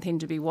interesting thing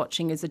to be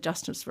watching is the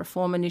Justice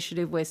Reform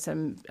Initiative, where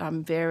some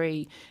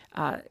very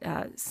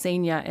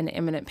senior and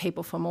eminent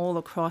people from all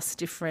across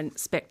different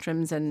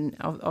spectrums and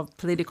of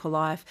political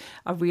life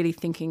are really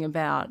thinking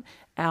about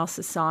our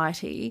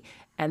society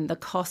and the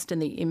cost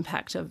and the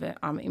impact of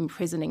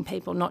imprisoning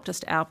people, not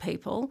just our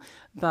people,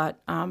 but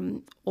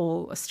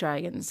all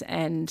Australians.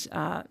 And,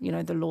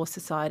 the Law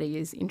Society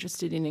is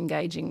interested in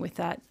engaging with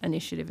that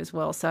initiative as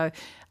well. So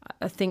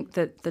I think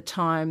that the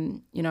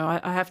time,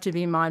 I have to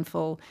be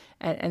mindful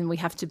and we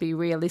have to be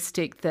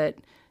realistic that,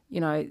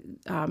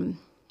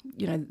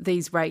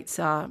 these rates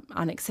are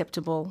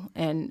unacceptable.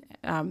 And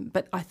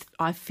but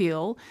I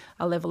feel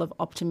a level of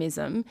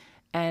optimism.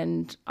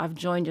 And I've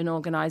joined an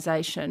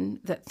organisation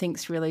that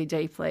thinks really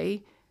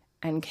deeply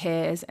and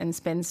cares and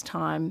spends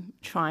time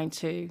trying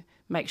to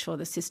make sure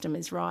the system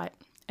is right.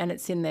 And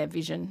it's in their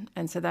vision.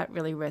 And so that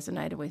really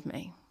resonated with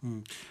me.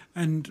 Mm.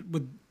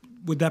 And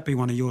would that be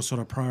one of your sort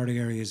of priority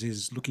areas,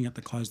 is looking at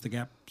the Close the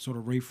Gap sort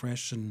of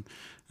refresh and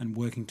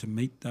working to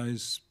meet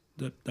those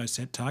those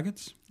set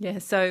targets? Yeah,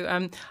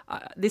 so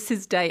this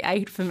is day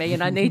 8 for me,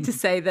 and I need to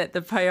say that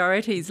the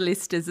priorities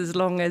list is as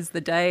long as the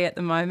day at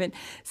the moment.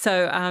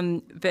 So,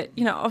 but,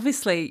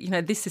 obviously,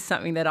 this is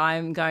something that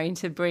I'm going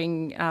to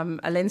bring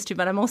a lens to,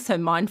 but I'm also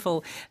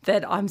mindful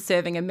that I'm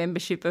serving a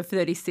membership of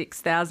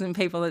 36,000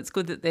 people. It's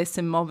good that there's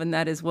some mob in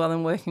that as well,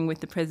 and working with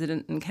the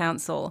President and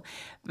Council.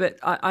 But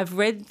I've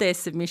read their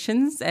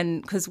submissions,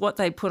 and because what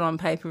they put on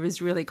paper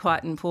is really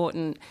quite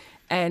important.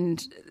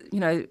 And,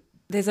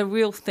 there's a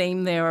real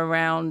theme there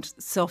around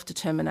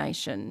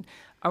self-determination,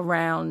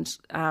 around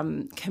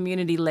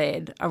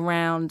community-led,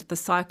 around the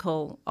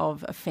cycle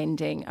of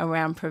offending,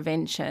 around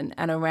prevention,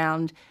 and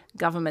around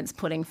governments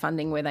putting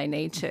funding where they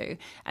need to.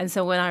 And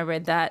so when I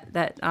read that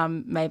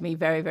made me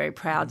very, very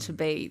proud to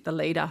be the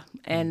leader.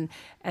 And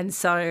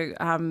so,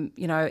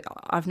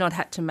 I've not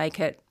had to make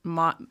it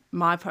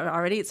my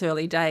priority. It's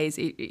early days.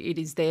 It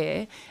is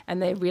there.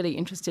 And they're really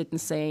interested in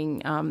seeing,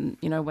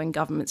 when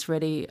government's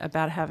ready,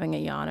 about having a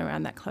yarn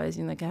around that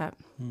closing the gap.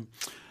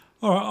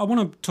 All right, I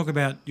want to talk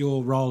about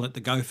your role at the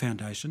Go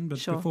Foundation, but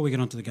Sure. Before we get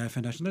on to the Go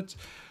Foundation,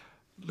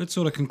 let's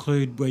sort of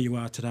conclude where you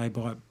are today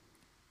by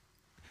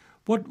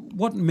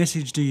what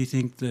message do you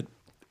think that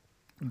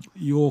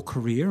your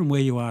career and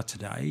where you are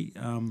today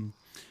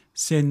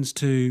sends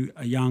to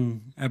a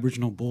young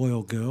Aboriginal boy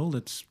or girl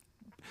that's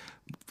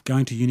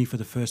going to uni for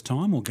the first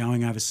time or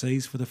going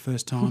overseas for the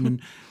first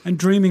time and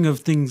dreaming of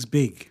things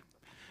big?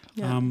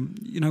 Yeah.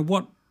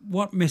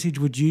 What message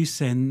would you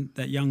send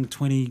that young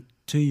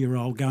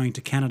 22-year-old going to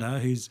Canada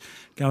who's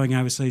going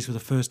overseas for the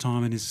first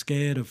time and is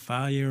scared of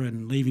failure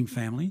and leaving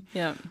family?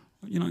 Yeah.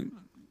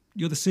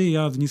 You're the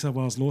CEO of the New South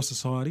Wales Law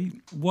Society.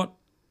 What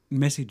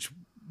message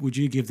would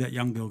you give that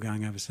young girl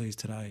going overseas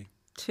today?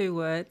 2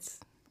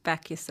 words: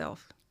 back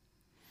yourself.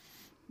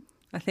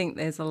 I think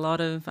there's a lot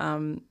of,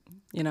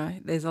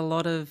 there's a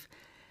lot of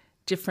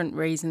different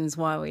reasons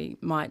why we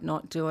might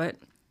not do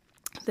it.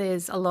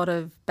 There's a lot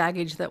of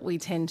baggage that we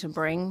tend to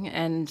bring,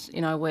 and,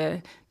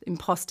 we're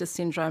imposter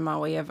syndrome, are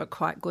we ever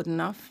quite good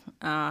enough?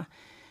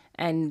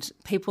 And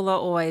people are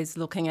always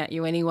looking at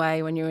you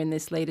anyway when you're in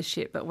this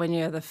leadership, but when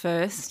you're the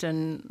first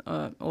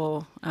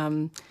or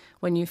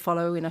when you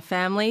follow in a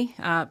family,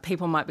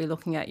 people might be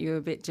looking at you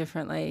a bit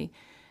differently.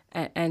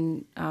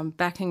 And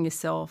backing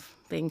yourself,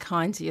 being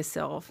kind to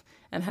yourself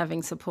and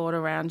having support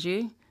around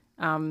you.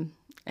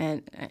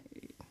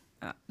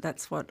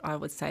 That's what I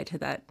would say to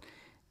that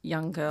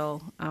young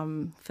girl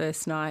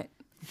first night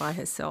by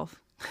herself.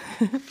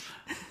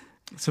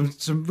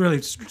 Some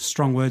really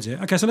strong words here.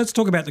 Okay, so let's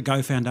talk about the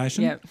Go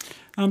Foundation. Yep.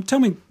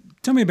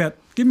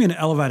 Give me an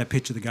elevator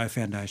pitch of the Go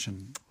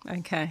Foundation.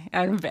 Okay,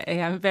 I'm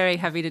very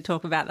happy to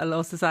talk about the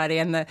Law Society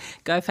and the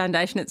Go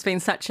Foundation. It's been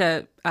such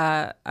a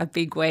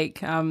big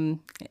week.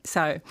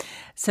 So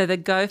the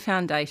Go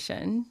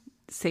Foundation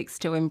seeks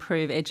to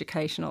improve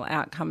educational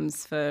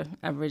outcomes for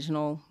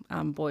Aboriginal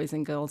boys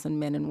and girls and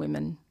men and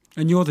women.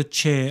 And you're the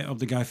chair of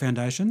the Go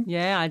Foundation?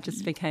 Yeah, I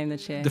just became the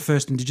chair. The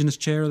first Indigenous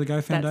chair of the Go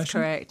Foundation? That's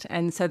correct.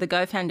 And so the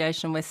Go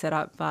Foundation was set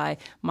up by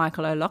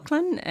Michael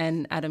O'Loughlin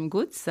and Adam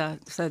Goods,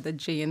 so the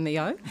G and the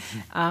O.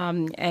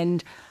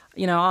 And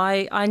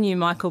I knew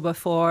Michael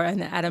before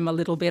and Adam a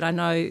little bit. I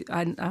know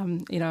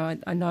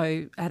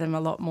Adam a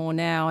lot more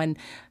now. And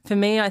for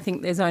me, I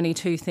think there's only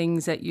 2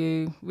 things that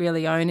you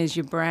really own: is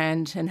your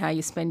brand and how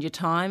you spend your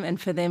time.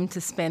 And for them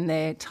to spend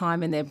their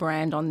time and their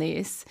brand on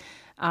this.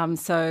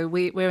 So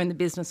we're in the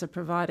business of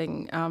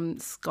providing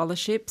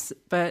scholarships,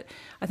 but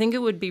I think it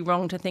would be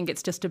wrong to think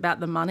it's just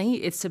about the money.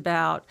 It's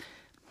about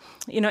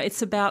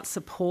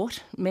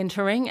support,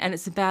 mentoring, and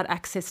it's about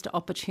access to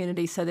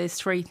opportunity. So there's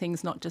 3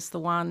 things, not just the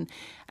one.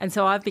 And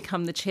so I've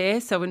become the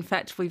chair. So in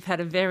fact, we've had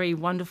a very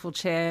wonderful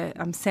chair,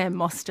 Sam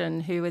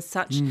Mostyn, who is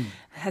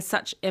has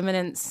such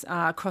eminence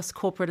across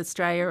corporate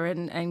Australia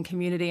and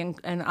community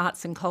and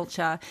arts and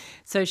culture.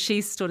 So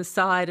she stood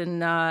aside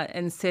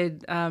and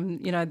said,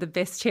 the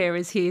best chair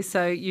is here,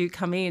 so you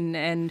come in.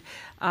 And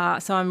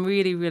so I'm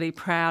really, really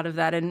proud of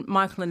that. And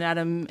Michael and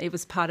Adam, it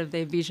was part of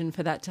their vision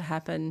for that to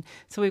happen.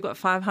 So we've got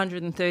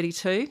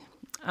 532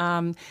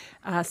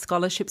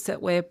 scholarships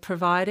that we're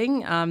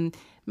providing,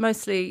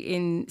 mostly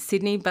in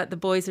Sydney, but the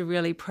boys are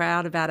really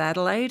proud about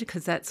Adelaide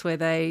because that's where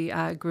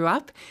they grew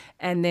up.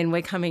 And then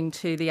we're coming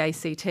to the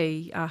ACT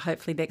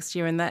hopefully next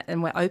year,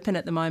 and we're open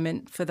at the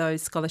moment for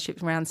those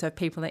scholarship rounds, so if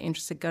people are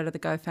interested, go to the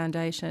Go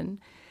Foundation.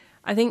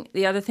 I think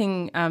the other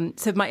thing,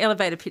 so my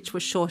elevator pitch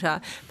was shorter,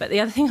 but the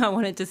other thing I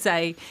wanted to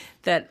say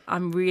that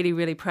I'm really,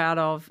 really proud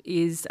of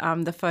is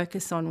the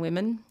focus on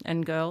women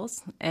and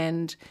girls.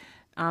 And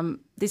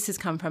this has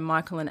come from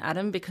Michael and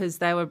Adam because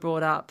they were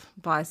brought up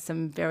by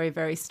some very,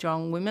 very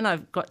strong women.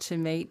 I've got to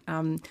meet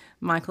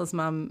Michael's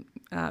mum,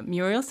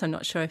 Muriel, so I'm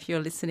not sure if you're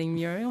listening,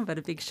 Muriel, but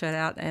a big shout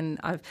out. And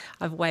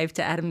I've waved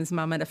to Adam's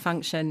mum at a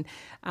function.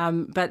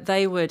 But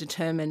they were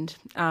determined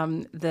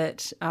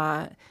that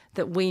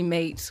we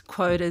meet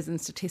quotas and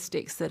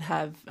statistics that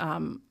have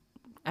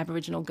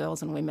Aboriginal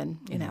girls and women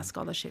in our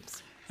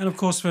scholarships. And of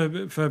course,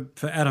 for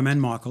Adam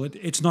and Michael,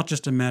 it's not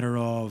just a matter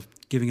of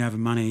giving over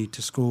money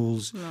to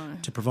schools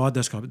to provide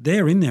those scholarships.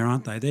 They're in there,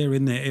 aren't they? They're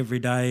in there every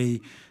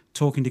day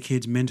talking to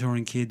kids,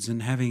 mentoring kids,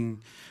 and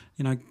having,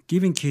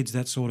 giving kids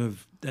that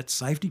that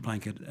safety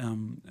blanket.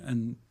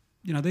 And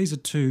these are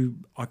two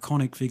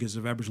iconic figures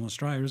of Aboriginal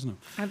Australia, isn't it?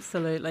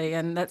 Absolutely,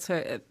 and that's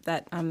where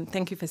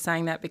thank you for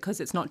saying that, because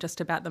it's not just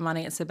about the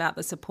money; it's about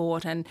the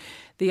support, and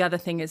the other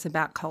thing is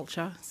about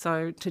culture.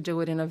 So to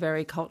do it in a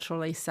very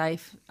culturally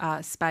safe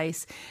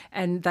space,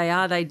 and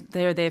they're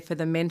there for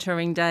the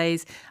mentoring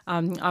days.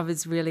 I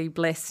was really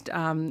blessed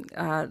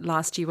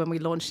last year when we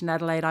launched in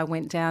Adelaide. I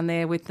went down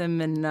there with them,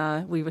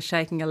 and we were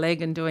shaking a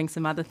leg and doing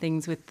some other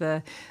things with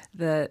the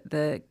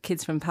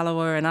kids from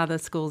Palawa and other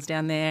schools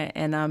down there,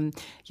 and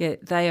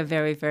they are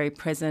very, very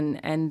present.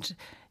 And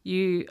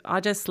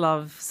I just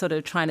love sort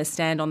of trying to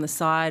stand on the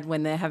side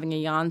when they're having a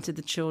yarn to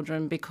the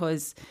children,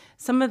 because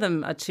some of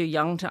them are too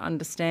young to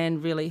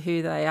understand really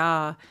who they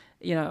are.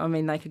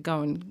 They could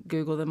go and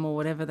Google them or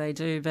whatever they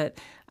do, but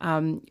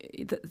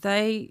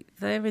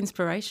they're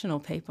inspirational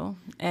people.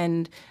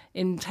 And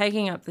in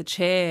taking up the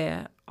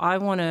chair, I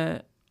want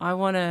to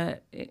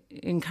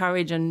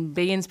encourage and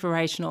be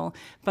inspirational,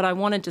 but I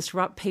want to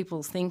disrupt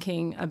people's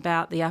thinking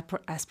about the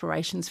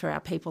aspirations for our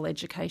people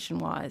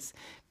education-wise.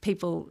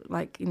 People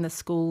like in the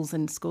schools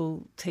and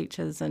school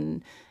teachers,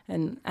 and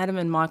Adam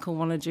and Michael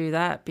want to do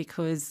that,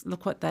 because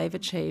look what they've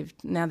achieved.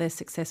 Now they're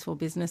successful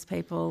business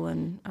people,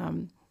 and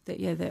I'm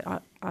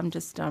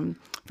just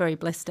very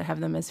blessed to have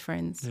them as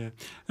friends. Yeah,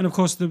 and of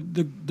course the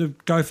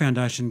Go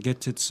Foundation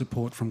gets its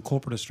support from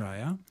Corporate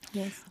Australia.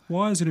 Yes.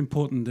 Why is it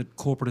important that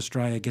Corporate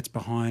Australia gets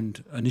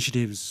behind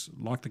initiatives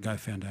like the Go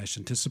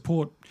Foundation to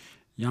support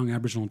young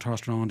Aboriginal and Torres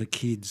Strait Islander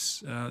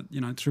kids,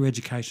 through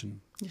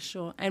education? Yeah,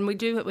 sure. And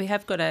we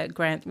have got a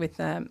grant with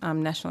the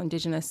National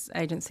Indigenous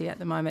Agency at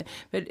the moment,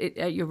 but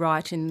you're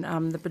right in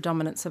the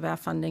predominance of our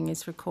funding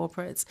is for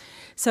corporates.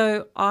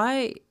 So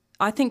I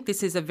think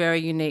this is a very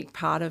unique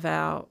part of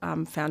our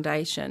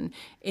foundation,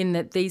 in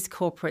that these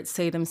corporates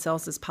see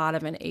themselves as part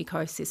of an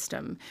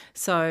ecosystem.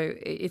 So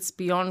it's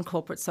beyond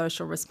corporate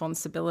social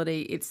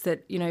responsibility. It's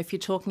that, if you're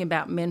talking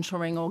about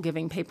mentoring or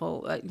giving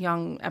people,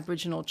 young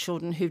Aboriginal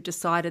children who've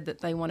decided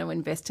that they want to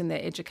invest in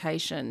their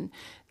education,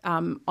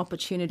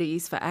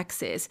 opportunities for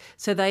access.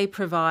 So they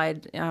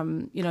provide,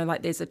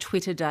 like there's a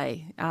Twitter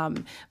day.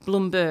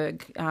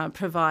 Bloomberg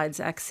provides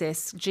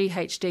access.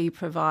 GHD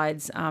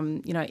provides,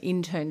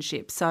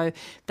 internships. So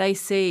they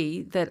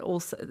see that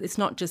also it's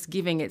not just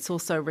giving; it's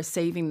also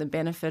receiving the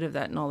benefit of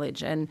that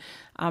knowledge. And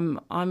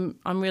I'm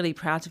really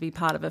proud to be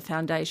part of a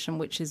foundation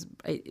which is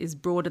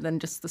broader than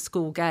just the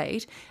school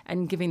gate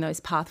and giving those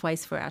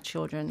pathways for our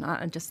children.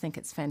 I just think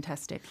it's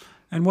fantastic.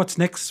 And what's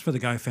next for the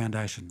Go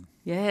Foundation?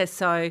 Yeah,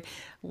 so,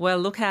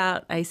 look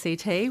out,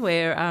 ACT.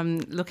 We're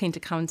looking to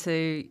come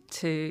to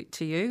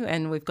you,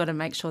 and we've got to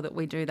make sure that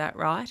we do that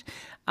right.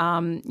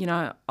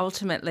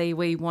 Ultimately,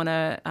 we want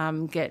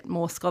to get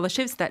more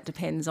scholarships. That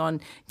depends on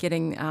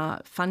getting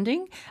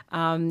funding.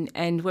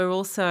 And we're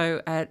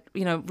also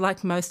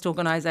like most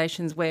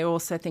organisations, we're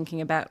also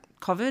thinking about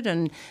COVID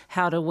and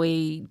how do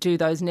we do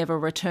those never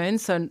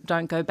returns, so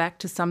don't go back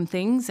to some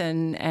things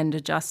and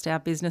adjust our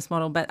business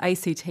model. But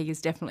ACT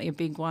is definitely a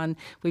big one.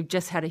 We've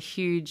just had a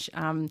huge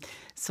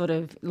sort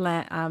of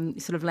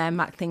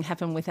landmark thing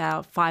happen with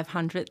our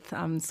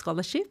 500th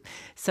scholarship.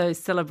 So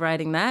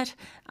celebrating that,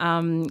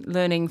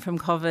 learning from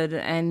COVID,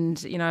 and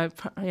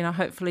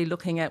hopefully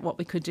looking at what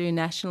we could do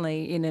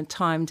nationally in a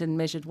timed and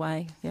measured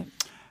way. Yeah.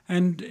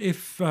 And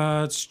if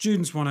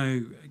students want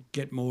to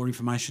get more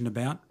information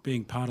about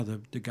being part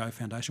of the Go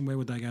Foundation, where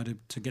would they go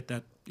to get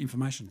that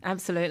information?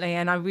 Absolutely,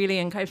 and I really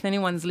encourage, if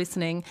anyone's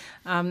listening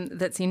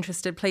that's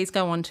interested, please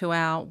go onto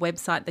our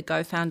website, the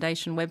Go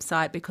Foundation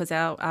website, because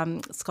our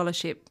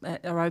scholarship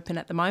are open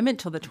at the moment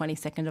till the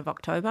 22nd of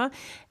October,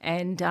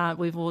 and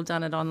we've all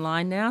done it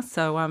online now,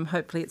 so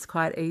hopefully it's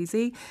quite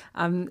easy.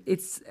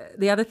 It's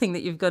the other thing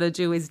that you've got to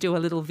do is do a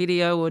little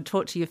video or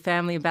talk to your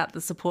family about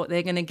the support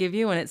they're going to give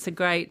you, and it's a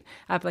great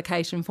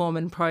application form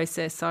and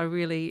process, so I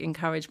really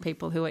encourage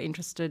people who are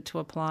interested to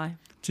apply.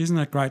 Isn't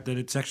that great that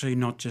it's actually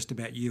not just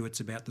about you,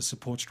 it's about the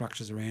support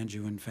structures around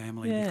you and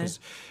family, because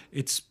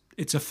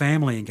it's a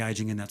family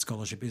engaging in that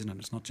scholarship, isn't it?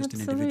 It's not just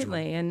an individual.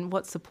 Absolutely, and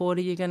what support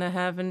are you going to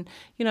have? And,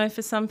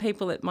 for some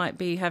people it might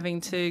be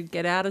having to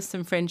get out of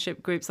some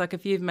friendship groups. Like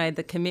if you've made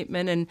the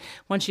commitment and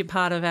once you're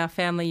part of our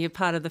family, you're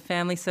part of the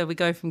family, so we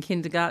go from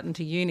kindergarten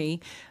to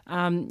uni,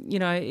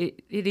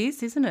 it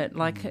is, isn't it?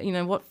 Like,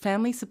 what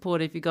family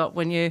support have you got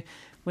when you're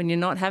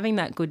not having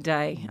that good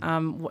day,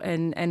 and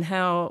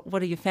what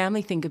do your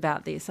family think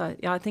about this?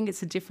 I think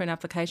it's a different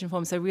application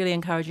form, so I really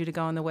encourage you to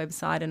go on the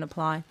website and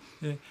apply.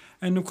 Yeah,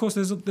 and of course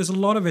there's a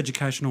lot of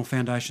educational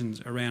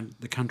foundations around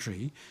the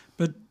country,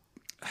 but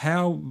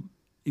how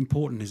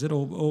important is it,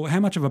 or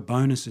how much of a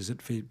bonus is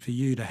it for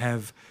you to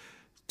have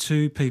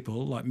two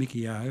people like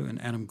Mickey O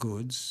and Adam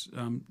Goodes,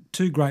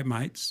 two great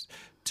mates,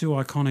 two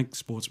iconic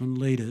sportsmen,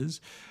 leaders,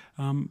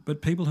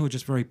 but people who are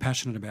just very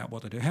passionate about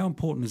what they do? How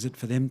important is it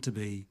for them to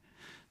be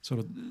sort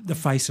of the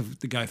face of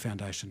the Go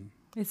Foundation?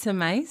 It's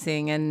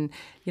amazing. And,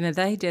 you know,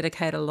 they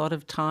dedicate a lot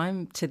of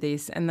time to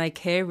this and they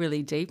care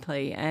really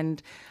deeply.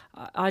 And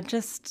I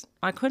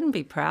couldn't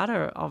be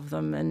prouder of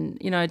them. And,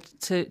 you know,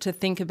 to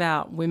think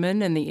about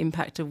women and the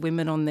impact of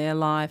women on their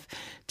life,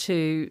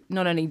 to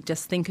not only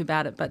just think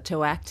about it, but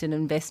to act and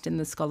invest in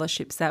the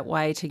scholarships that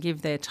way, to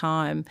give their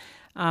time.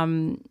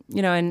 You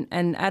know,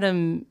 and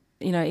Adam,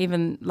 you know,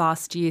 even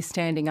last year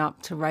standing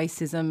up to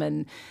racism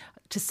and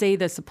to see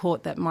the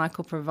support that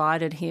Michael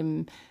provided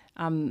him,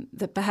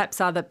 that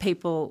perhaps other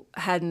people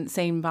hadn't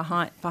seen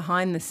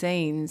behind the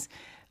scenes.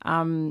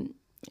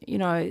 You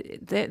know,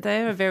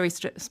 they're a very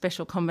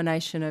special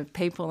combination of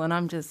people, and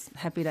I'm just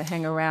happy to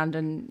hang around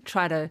and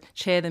try to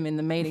chair them in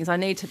the meetings.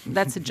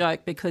 That's a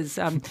joke because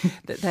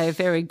they're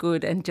very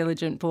good and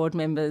diligent board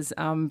members.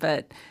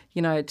 But,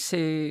 you know,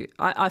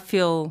 I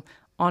feel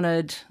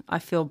honoured, I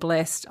feel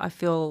blessed, I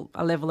feel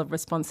a level of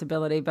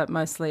responsibility, but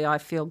mostly I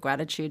feel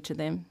gratitude to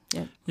them.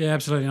 Yeah, yeah,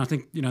 absolutely. And I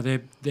think, you know,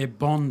 their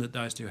bond that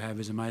those two have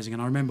is amazing.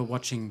 And I remember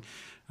watching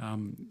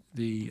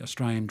the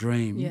Australian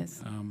Dream,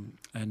 yes,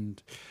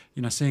 and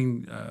you know,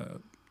 seeing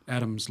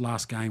Adam's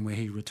last game where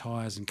he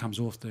retires and comes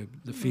off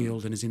the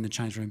field and is in the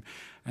change room,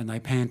 and they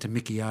pan to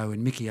Mickey O,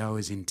 and Mickey O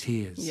is in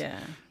tears. Yeah,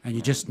 and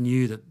you just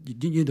knew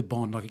the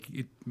bond. Like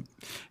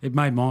it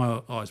made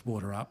my eyes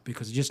water up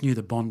because you just knew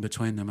the bond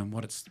between them and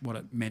what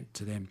it meant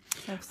to them.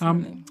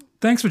 Absolutely.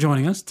 Thanks for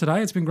joining us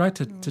today. It's been great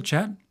to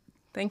chat.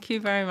 Thank you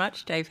very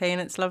much, JP, and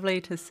it's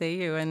lovely to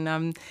see you.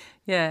 And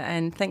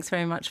and thanks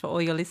very much for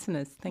all your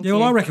listeners. Thank you. Yeah,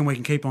 well, I reckon we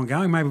can keep on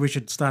going. Maybe we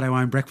should start our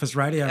own breakfast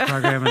radio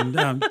program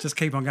and just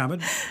keep on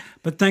going.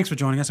 But thanks for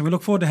joining us, and we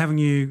look forward to having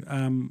you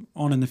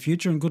on in the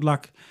future. And good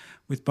luck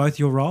with both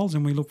your roles.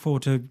 And we look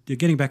forward to you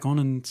getting back on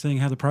and seeing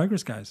how the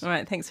progress goes. All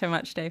right, thanks very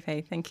much,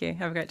 JP. Thank you.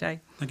 Have a great day.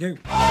 Thank you.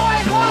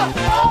 Always was,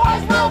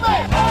 always will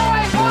be.